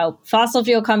well, fossil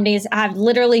fuel companies have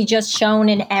literally just shown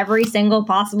in every single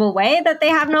possible way that they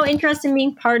have no interest in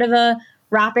being part of a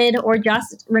rapid or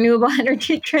just renewable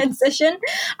energy transition.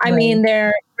 I mean,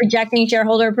 they're rejecting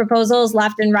shareholder proposals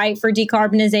left and right for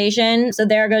decarbonization. So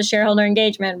there goes shareholder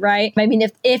engagement, right? I mean,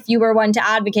 if you were one to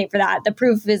advocate for that, the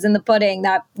proof is in the pudding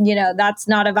that, that's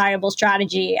not a viable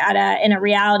strategy in a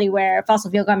reality where fossil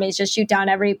fuel companies just shoot down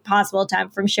every possible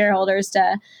attempt from shareholders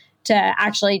to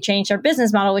actually change their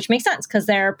business model, which makes sense because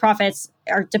their profits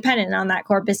are dependent on that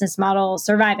core business model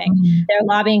surviving. Mm-hmm. They're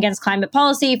lobbying against climate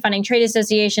policy, funding trade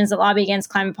associations that lobby against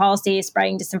climate policy,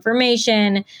 spreading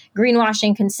disinformation,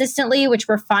 greenwashing consistently, which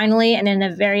we're finally, and in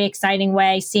a very exciting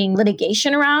way, seeing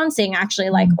litigation around, seeing actually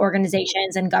like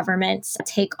organizations and governments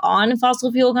take on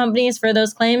fossil fuel companies for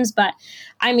those claims. But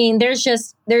I mean, there's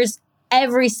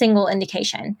every single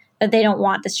indication that they don't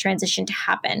want this transition to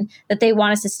happen, that they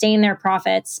want to sustain their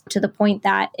profits to the point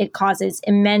that it causes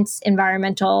immense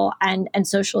environmental and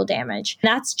social damage.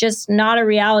 That's just not a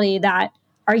reality that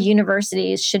our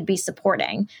universities should be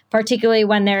supporting, particularly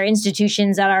when they're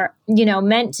institutions that are,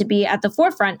 meant to be at the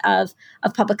forefront of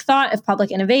public thought, of public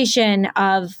innovation,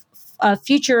 of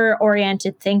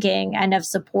future-oriented thinking and of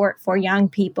support for young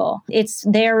people. It's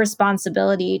their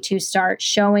responsibility to start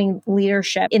showing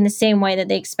leadership in the same way that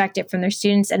they expect it from their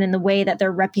students and in the way that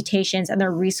their reputations and their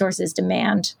resources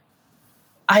demand.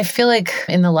 I feel like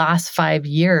in the last 5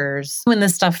 years, when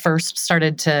this stuff first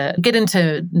started to get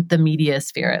into the media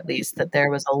sphere, at least, that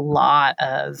there was a lot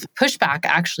of pushback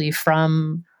actually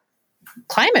from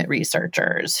climate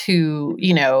researchers who,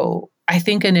 I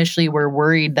think initially were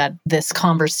worried that this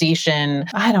conversation,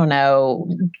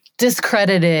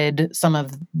 discredited some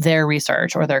of their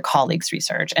research or their colleagues'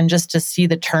 research. And just to see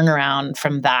the turnaround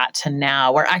from that to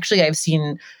now, where actually I've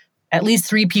seen at least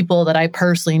 3 people that I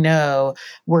personally know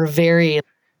were very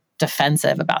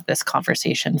defensive about this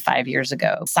conversation 5 years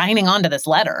ago. Signing on to this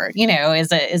letter,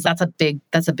 that's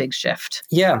a big shift.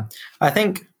 Yeah, I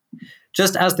think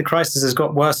just as the crisis has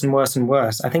got worse and worse and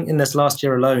worse, I think in this last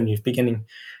year alone, you're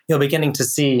beginning to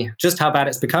see just how bad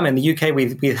it's become. In the UK,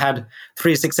 we've had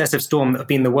 3 successive storms that have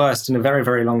been the worst in a very,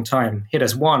 very long time. Hit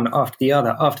us one after the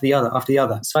other, after the other, after the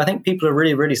other. So I think people are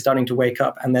really, really starting to wake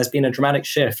up, and there's been a dramatic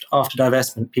shift after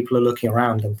divestment. People are looking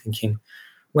around and thinking,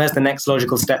 where's the next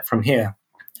logical step from here?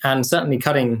 And certainly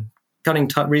cutting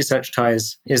research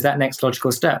ties is that next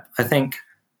logical step. I think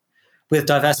with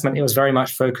divestment, it was very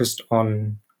much focused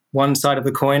on one side of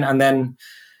the coin, and then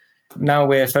now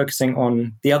we're focusing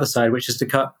on the other side, which is to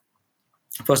cut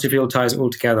fossil fuel ties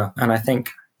altogether. And I think,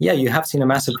 you have seen a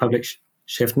massive public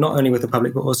shift, not only with the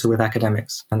public, but also with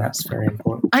academics. And that's very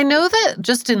important. I know that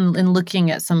just in looking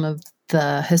at some of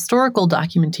the historical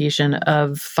documentation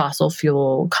of fossil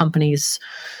fuel companies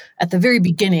at the very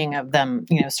beginning of them,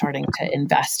 starting to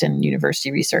invest in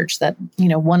university research, that,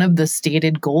 one of the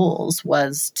stated goals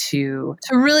was to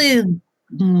really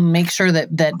make sure that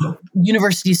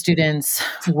university students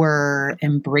were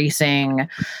embracing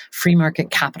free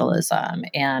market capitalism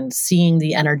and seeing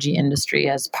the energy industry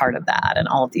as part of that and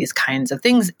all of these kinds of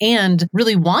things, and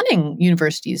really wanting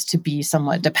universities to be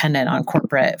somewhat dependent on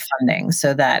corporate funding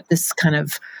so that this kind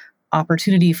of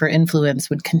opportunity for influence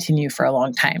would continue for a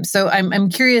long time. So I'm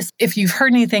curious if you've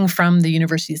heard anything from the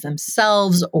universities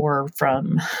themselves or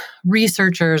from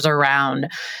researchers around,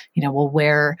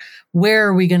 where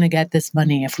are we going to get this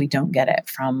money if we don't get it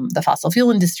from the fossil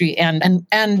fuel industry, and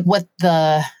what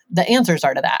the the answers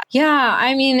are to that? Yeah,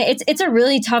 I mean, it's a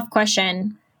really tough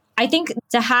question. I think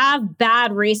to have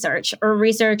bad research or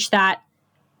research that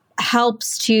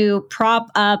helps to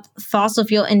prop up fossil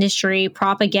fuel industry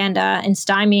propaganda and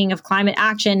stymieing of climate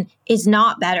action is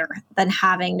not better than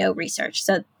having no research.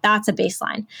 So that's a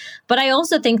baseline. But I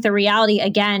also think the reality,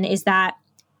 again, is that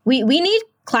we need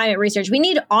climate research. We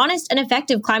need honest and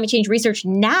effective climate change research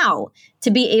now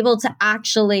to be able to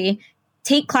actually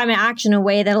take climate action in a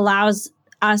way that allows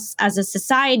us as a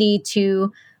society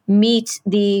to meet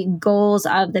the goals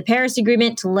of the Paris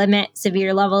Agreement to limit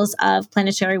severe levels of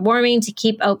planetary warming, to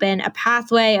keep open a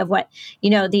pathway of what,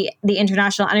 the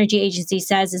International Energy Agency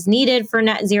says is needed for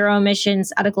net zero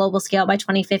emissions at a global scale by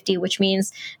 2050, which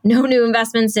means no new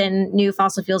investments in new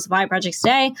fossil fuel supply projects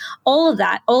today. All of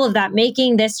that,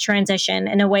 making this transition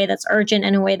in a way that's urgent,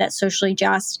 in a way that's socially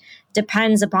just,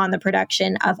 depends upon the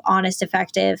production of honest,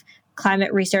 effective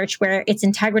climate research where its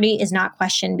integrity is not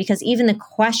questioned, because even the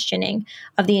questioning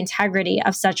of the integrity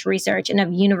of such research and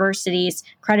of universities'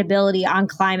 credibility on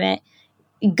climate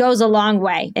goes a long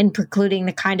way in precluding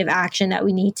the kind of action that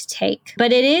we need to take.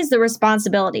 But it is the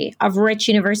responsibility of rich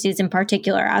universities in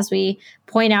particular, as we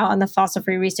point out on the Fossil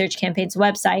Free Research Campaign's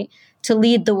website, to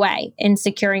lead the way in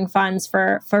securing funds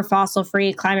for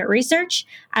fossil-free climate research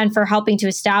and for helping to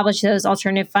establish those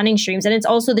alternative funding streams. And it's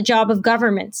also the job of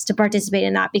governments to participate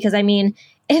in that, because, I mean,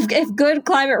 if good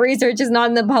climate research is not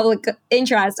in the public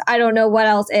interest, I don't know what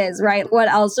else is, right? What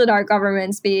else should our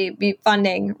governments be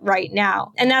funding right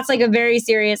now? And that's like a very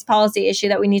serious policy issue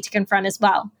that we need to confront as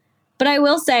well. But I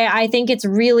will say, I think it's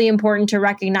really important to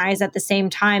recognize at the same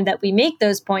time that we make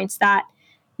those points that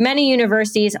many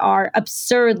universities are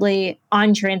absurdly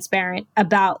untransparent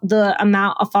about the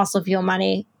amount of fossil fuel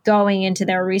money going into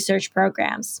their research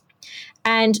programs.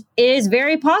 And it is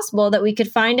very possible that we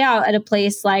could find out at a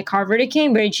place like Harvard or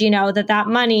Cambridge, that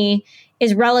money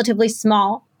is relatively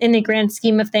small in the grand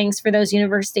scheme of things for those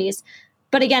universities.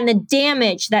 But again, the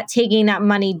damage that taking that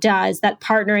money does, that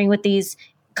partnering with these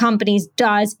companies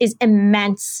does, is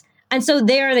immense. And so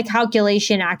there, the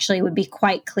calculation actually would be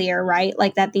quite clear, right?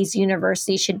 Like that these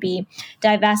universities should be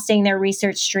divesting their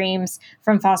research streams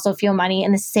from fossil fuel money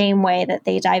in the same way that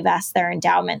they divest their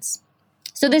endowments.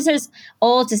 So this is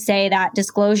all to say that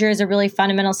disclosure is a really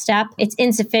fundamental step. It's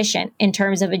insufficient in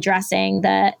terms of addressing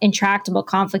the intractable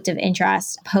conflict of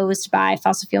interest posed by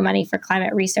fossil fuel money for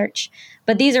climate research.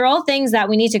 But these are all things that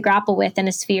we need to grapple with in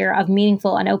a sphere of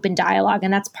meaningful and open dialogue.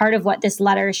 And that's part of what this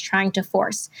letter is trying to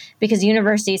force, because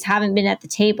universities haven't been at the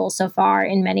table so far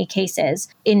in many cases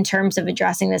in terms of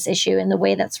addressing this issue in the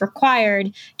way that's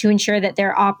required to ensure that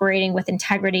they're operating with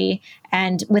integrity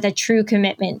and with a true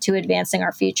commitment to advancing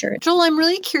our future. Joel, I'm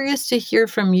really curious to hear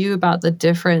from you about the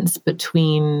difference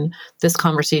between this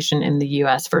conversation in the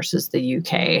US versus the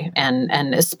UK,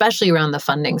 and especially around the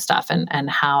funding stuff and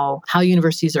how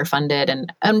universities are funded,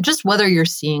 and just whether you're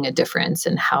seeing a difference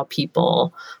in how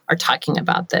people are talking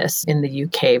about this in the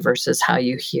UK versus how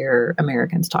you hear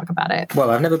Americans talk about it.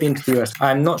 Well, I've never been to the US.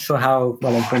 I'm not sure how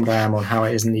well informed I am on how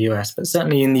it is in the US, but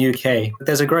certainly in the UK,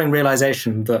 there's a growing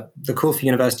realization that the call for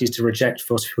universities to reject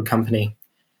fossil fuel company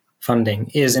funding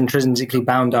is intrinsically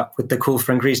bound up with the call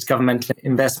for increased governmental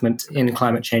investment in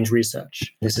climate change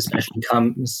research. This especially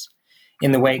comes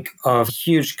in the wake of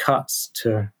huge cuts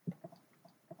to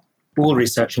all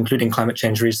research, including climate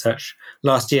change research,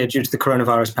 last year due to the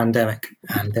coronavirus pandemic.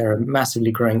 And there are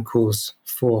massively growing calls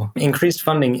for increased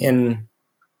funding in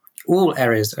all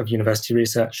areas of university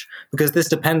research, because this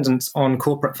dependence on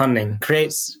corporate funding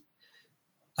creates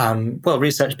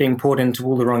research being poured into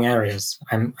all the wrong areas.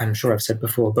 I'm sure I've said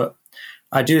before, but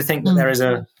I do think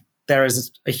that there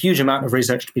is a huge amount of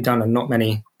research to be done and not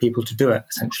many people to do it,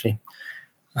 essentially.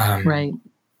 Right.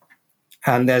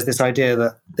 And there's this idea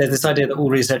that all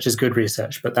research is good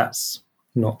research, but that's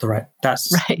not the right.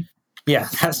 That's right. Yeah,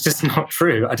 that's just not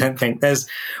true. I don't think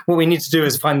what we need to do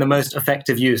is find the most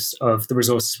effective use of the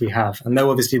resources we have. And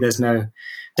though obviously there's no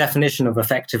definition of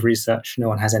effective research, no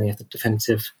one has any of the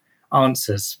definitive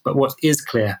answers. But what is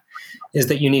clear is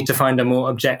that you need to find a more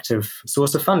objective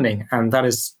source of funding. And that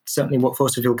is certainly what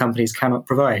fossil fuel companies cannot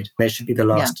provide. They should be the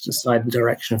last to decide the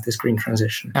direction of this green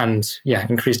transition. And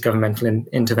increased governmental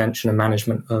intervention and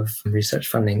management of research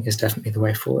funding is definitely the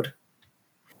way forward.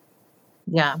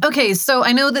 Yeah. Okay. So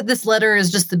I know that this letter is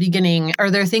just the beginning.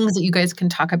 Are there things that you guys can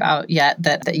talk about yet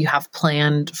that you have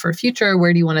planned for future?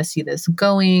 Where do you want to see this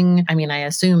going? I mean, I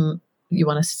assume you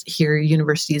want to hear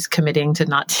universities committing to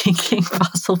not taking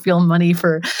fossil fuel money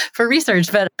for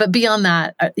research. But beyond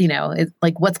that,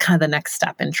 what's kind of the next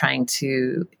step in trying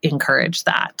to encourage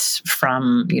that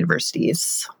from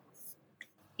universities?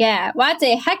 Yeah, well, I'd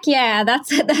say heck yeah, that's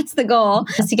the goal,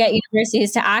 is to get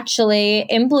universities to actually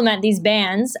implement these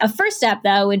bans. A first step,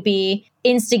 though, would be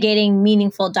instigating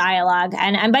meaningful dialogue.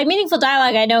 And by meaningful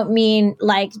dialogue, I don't mean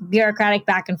like bureaucratic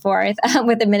back and forth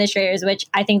with administrators, which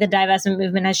I think the divestment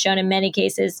movement has shown in many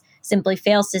cases simply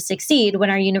fails to succeed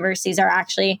when our universities are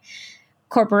actually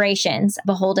corporations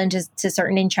beholden to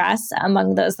certain interests,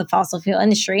 among those the fossil fuel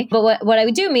industry. But what I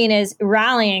do mean is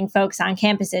rallying folks on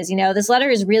campuses. This letter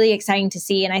is really exciting to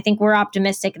see. And I think we're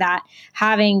optimistic that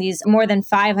having these more than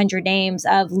 500 names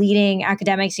of leading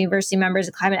academics, university members,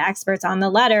 and climate experts on the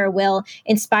letter will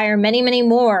inspire many, many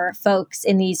more folks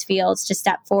in these fields to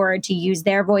step forward, to use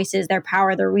their voices, their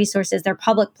power, their resources, their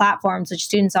public platforms, which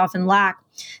students often lack,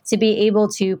 to be able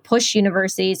to push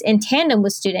universities in tandem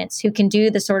with students who can do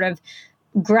the sort of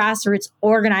grassroots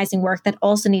organizing work that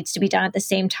also needs to be done at the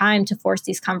same time to force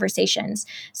these conversations.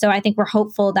 So I think we're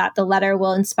hopeful that the letter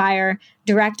will inspire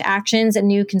direct actions and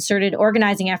new concerted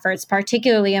organizing efforts,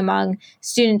 particularly among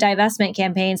student divestment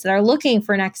campaigns that are looking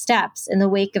for next steps in the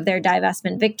wake of their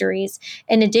divestment victories,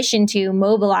 in addition to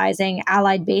mobilizing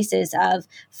allied bases of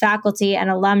faculty and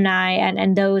alumni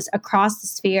and those across the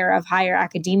sphere of higher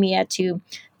academia to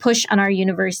push on our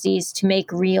universities to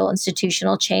make real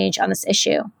institutional change on this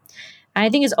issue. I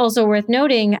think it's also worth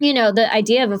noting, the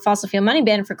idea of a fossil fuel money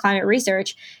ban for climate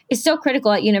research is so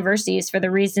critical at universities for the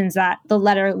reasons that the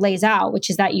letter lays out, which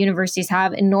is that universities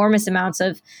have enormous amounts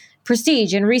of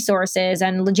prestige and resources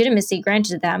and legitimacy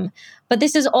granted to them. But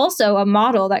this is also a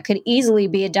model that could easily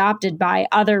be adopted by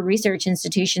other research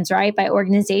institutions, right? By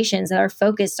organizations that are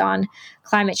focused on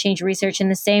climate change research in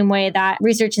the same way that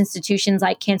research institutions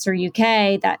like Cancer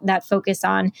UK that focus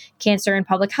on cancer and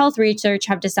public health research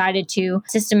have decided to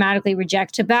systematically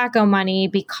reject tobacco money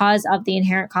because of the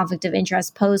inherent conflict of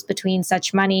interest posed between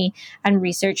such money and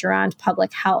research around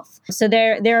public health. So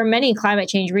there are many climate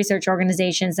change research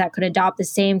organizations that could adopt the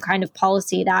same kind of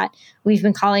policy that we've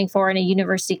been calling for in a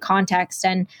university context.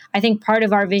 And I think part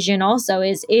of our vision also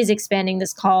is expanding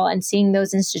this call and seeing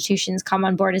those institutions come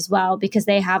on board as well, because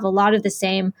they have a lot of the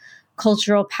same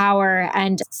cultural power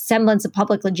and semblance of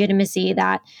public legitimacy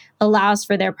that allows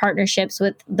for their partnerships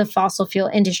with the fossil fuel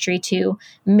industry to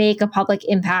make a public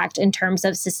impact in terms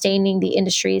of sustaining the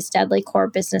industry's deadly core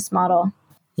business model.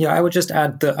 Yeah, I would just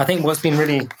add that I think what's been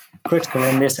really critical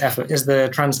in this effort is the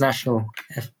transnational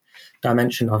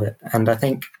dimension of it. And I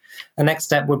think a next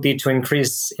step would be to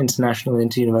increase international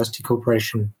inter-university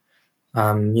cooperation.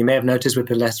 You may have noticed with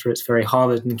the letter, it's very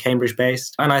Harvard and Cambridge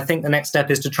based. And I think the next step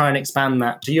is to try and expand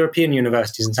that to European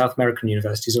universities and South American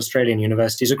universities, Australian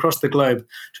universities across the globe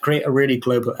to create a really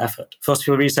global effort. Fossil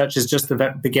fuel research is just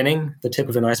the beginning, the tip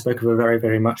of an iceberg of a very,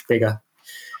 very much bigger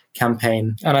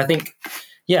campaign. And I think,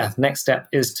 next step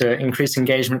is to increase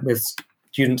engagement with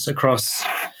students across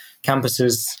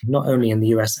campuses, not only in the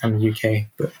US and the UK,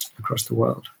 but across the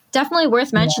world. Definitely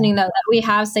worth mentioning, though, that we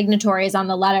have signatories on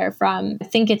the letter from, I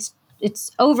think it's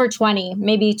over 20,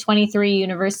 maybe 23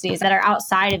 universities that are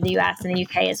outside of the US and the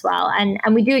UK as well. And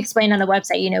we do explain on the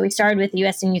website, we started with the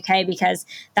US and UK because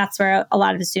that's where a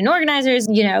lot of the student organizers,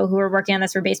 who are working on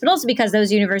this were based, but also because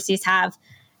those universities have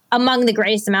among the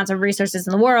greatest amounts of resources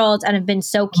in the world and have been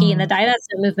so key in the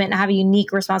divestment movement and have a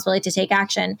unique responsibility to take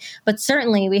action. But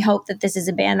certainly we hope that this is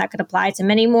a ban that could apply to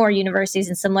many more universities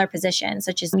in similar positions,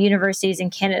 such as universities in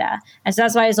Canada. And so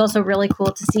that's why it's also really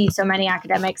cool to see so many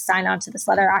academics sign on to this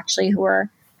letter actually who are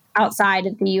outside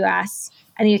of the US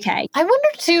and the UK. I wonder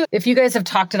too, if you guys have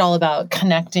talked at all about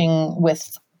connecting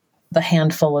with the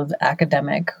handful of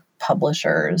academic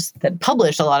publishers that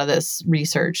publish a lot of this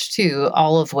research too,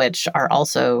 all of which are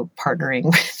also partnering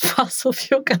with fossil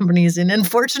fuel companies in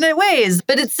unfortunate ways.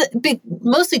 But it's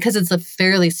mostly because it's a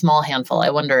fairly small handful.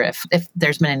 I wonder if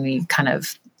there's been any kind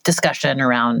of discussion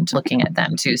around looking at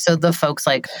them too. So the folks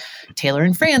like Taylor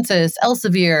and Francis,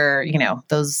 Elsevier,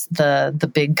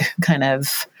 the big kind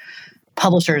of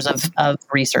publishers of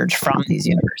research from these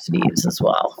universities as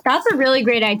well. That's a really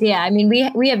great idea. I mean,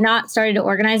 we have not started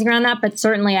organizing around that, but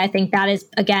certainly I think that is,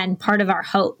 again, part of our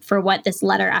hope for what this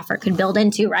letter effort could build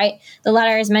into, right? The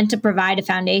letter is meant to provide a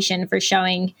foundation for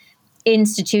showing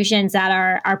institutions that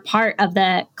are part of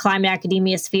the climate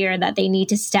academia sphere that they need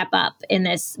to step up in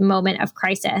this moment of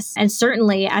crisis. And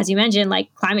certainly, as you mentioned,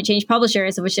 like climate change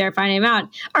publishers, which they're finding out,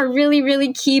 are really,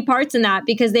 really key parts in that,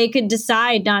 because they could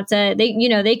decide not to,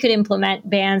 they could implement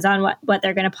bans on what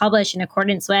they're going to publish in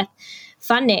accordance with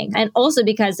funding. And also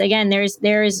because, again,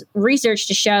 there's research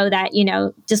to show that,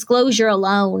 disclosure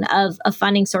alone of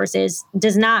funding sources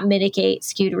does not mitigate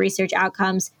skewed research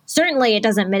outcomes. Certainly, it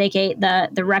doesn't mitigate the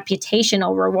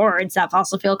reputational rewards that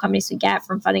fossil fuel companies would get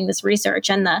from funding this research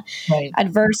and the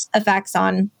adverse effects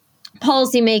on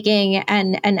policymaking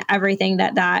and everything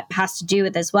that has to do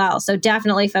with as well. So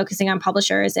definitely focusing on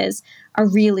publishers is a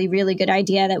really, really good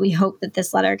idea that we hope that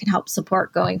this letter can help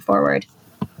support going forward.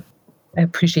 I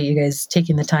appreciate you guys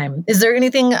taking the time. Is there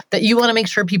anything that you want to make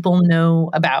sure people know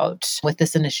about with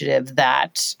this initiative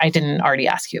that I didn't already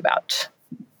ask you about?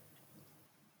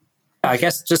 I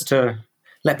guess just to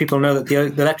let people know that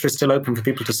the letter is still open for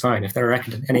people to sign. If there are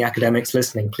any academics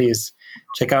listening, please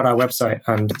check out our website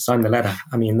and sign the letter.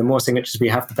 I mean, the more signatures we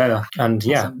have, the better. And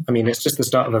I mean, it's just the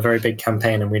start of a very big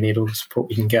campaign and we need all the support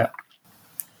we can get.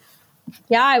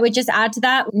 Yeah, I would just add to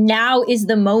that. Now is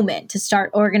the moment to start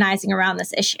organizing around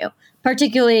this issue,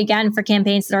 particularly, again, for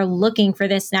campaigns that are looking for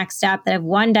this next step, that have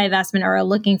won divestment or are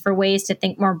looking for ways to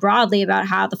think more broadly about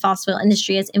how the fossil fuel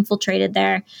industry has infiltrated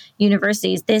their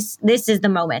universities. This is the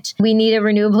moment. We need a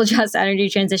renewable, just energy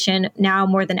transition now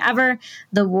more than ever.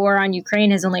 The war on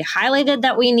Ukraine has only highlighted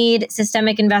that we need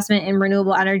systemic investment in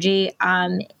renewable energy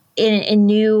in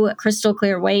new crystal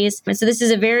clear ways. And so this is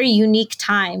a very unique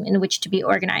time in which to be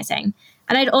organizing.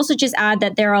 And I'd also just add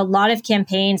that there are a lot of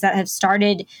campaigns that have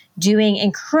started doing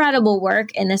incredible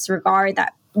work in this regard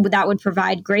that would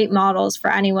provide great models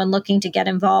for anyone looking to get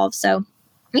involved. So,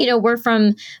 we're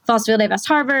from Fossil Fuel Divest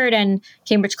Harvard and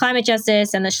Cambridge Climate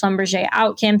Justice and the Schlumberger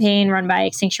Out campaign run by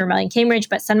Extinction Rebellion Cambridge,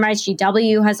 but Sunrise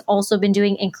GW has also been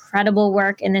doing incredible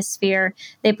work in this sphere.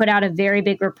 They put out a very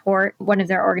big report, one of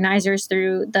their organizers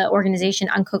through the organization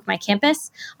Uncook My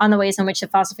Campus, on the ways in which the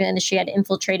fossil fuel industry had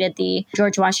infiltrated the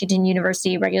George Washington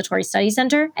University Regulatory Study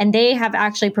Center. And they have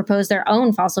actually proposed their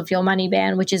own fossil fuel money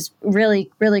ban, which is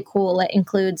really, really cool. It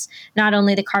includes not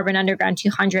only the Carbon Underground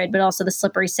 200, but also the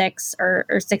Slippery Six or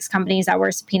 6 companies that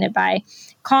were subpoenaed by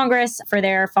Congress for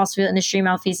their fossil fuel industry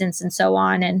malfeasance and so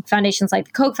on, and foundations like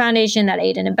the Koch Foundation that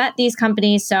aid and abet these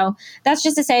companies. So that's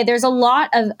just to say there's a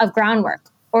lot of groundwork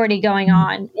already going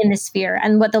on in this sphere.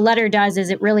 And what the letter does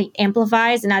is it really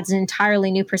amplifies and adds an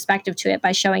entirely new perspective to it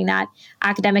by showing that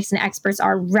academics and experts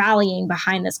are rallying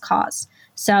behind this cause.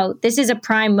 So this is a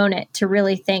prime moment to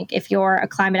really think, if you're a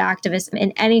climate activist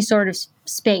in any sort of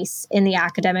space in the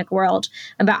academic world,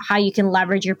 about how you can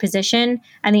leverage your position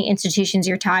and the institutions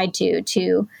you're tied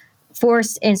to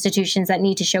force institutions that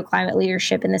need to show climate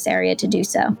leadership in this area to do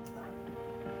so.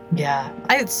 Yeah,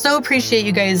 I so appreciate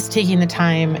you guys taking the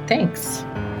time. Thanks.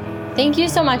 Thank you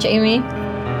so much, Amy.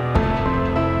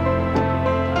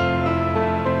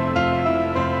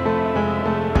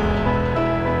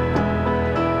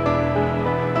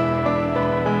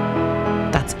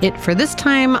 That's it for this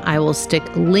time. I will stick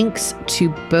links to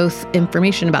both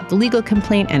information about the legal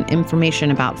complaint and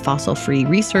information about fossil-free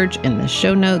research in the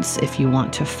show notes if you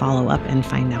want to follow up and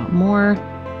find out more.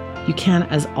 You can,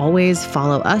 as always,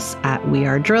 follow us at We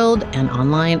Are Drilled and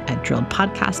online at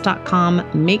drilledpodcast.com.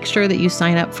 Make sure that you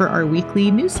sign up for our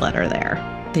weekly newsletter there.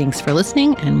 Thanks for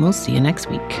listening, and we'll see you next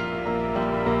week.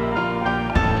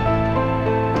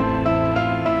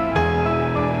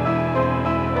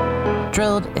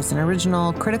 Drilled is an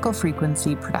original Critical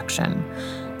Frequency production.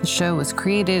 The show was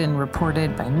created and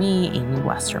reported by me, Amy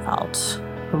Westervelt.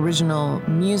 Original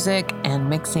music and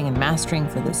mixing and mastering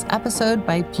for this episode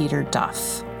by Peter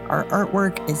Duff. Our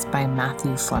artwork is by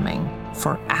Matthew Fleming.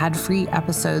 For ad-free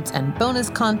episodes and bonus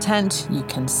content, you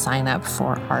can sign up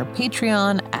for our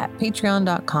Patreon at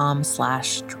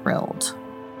patreon.com/drilled.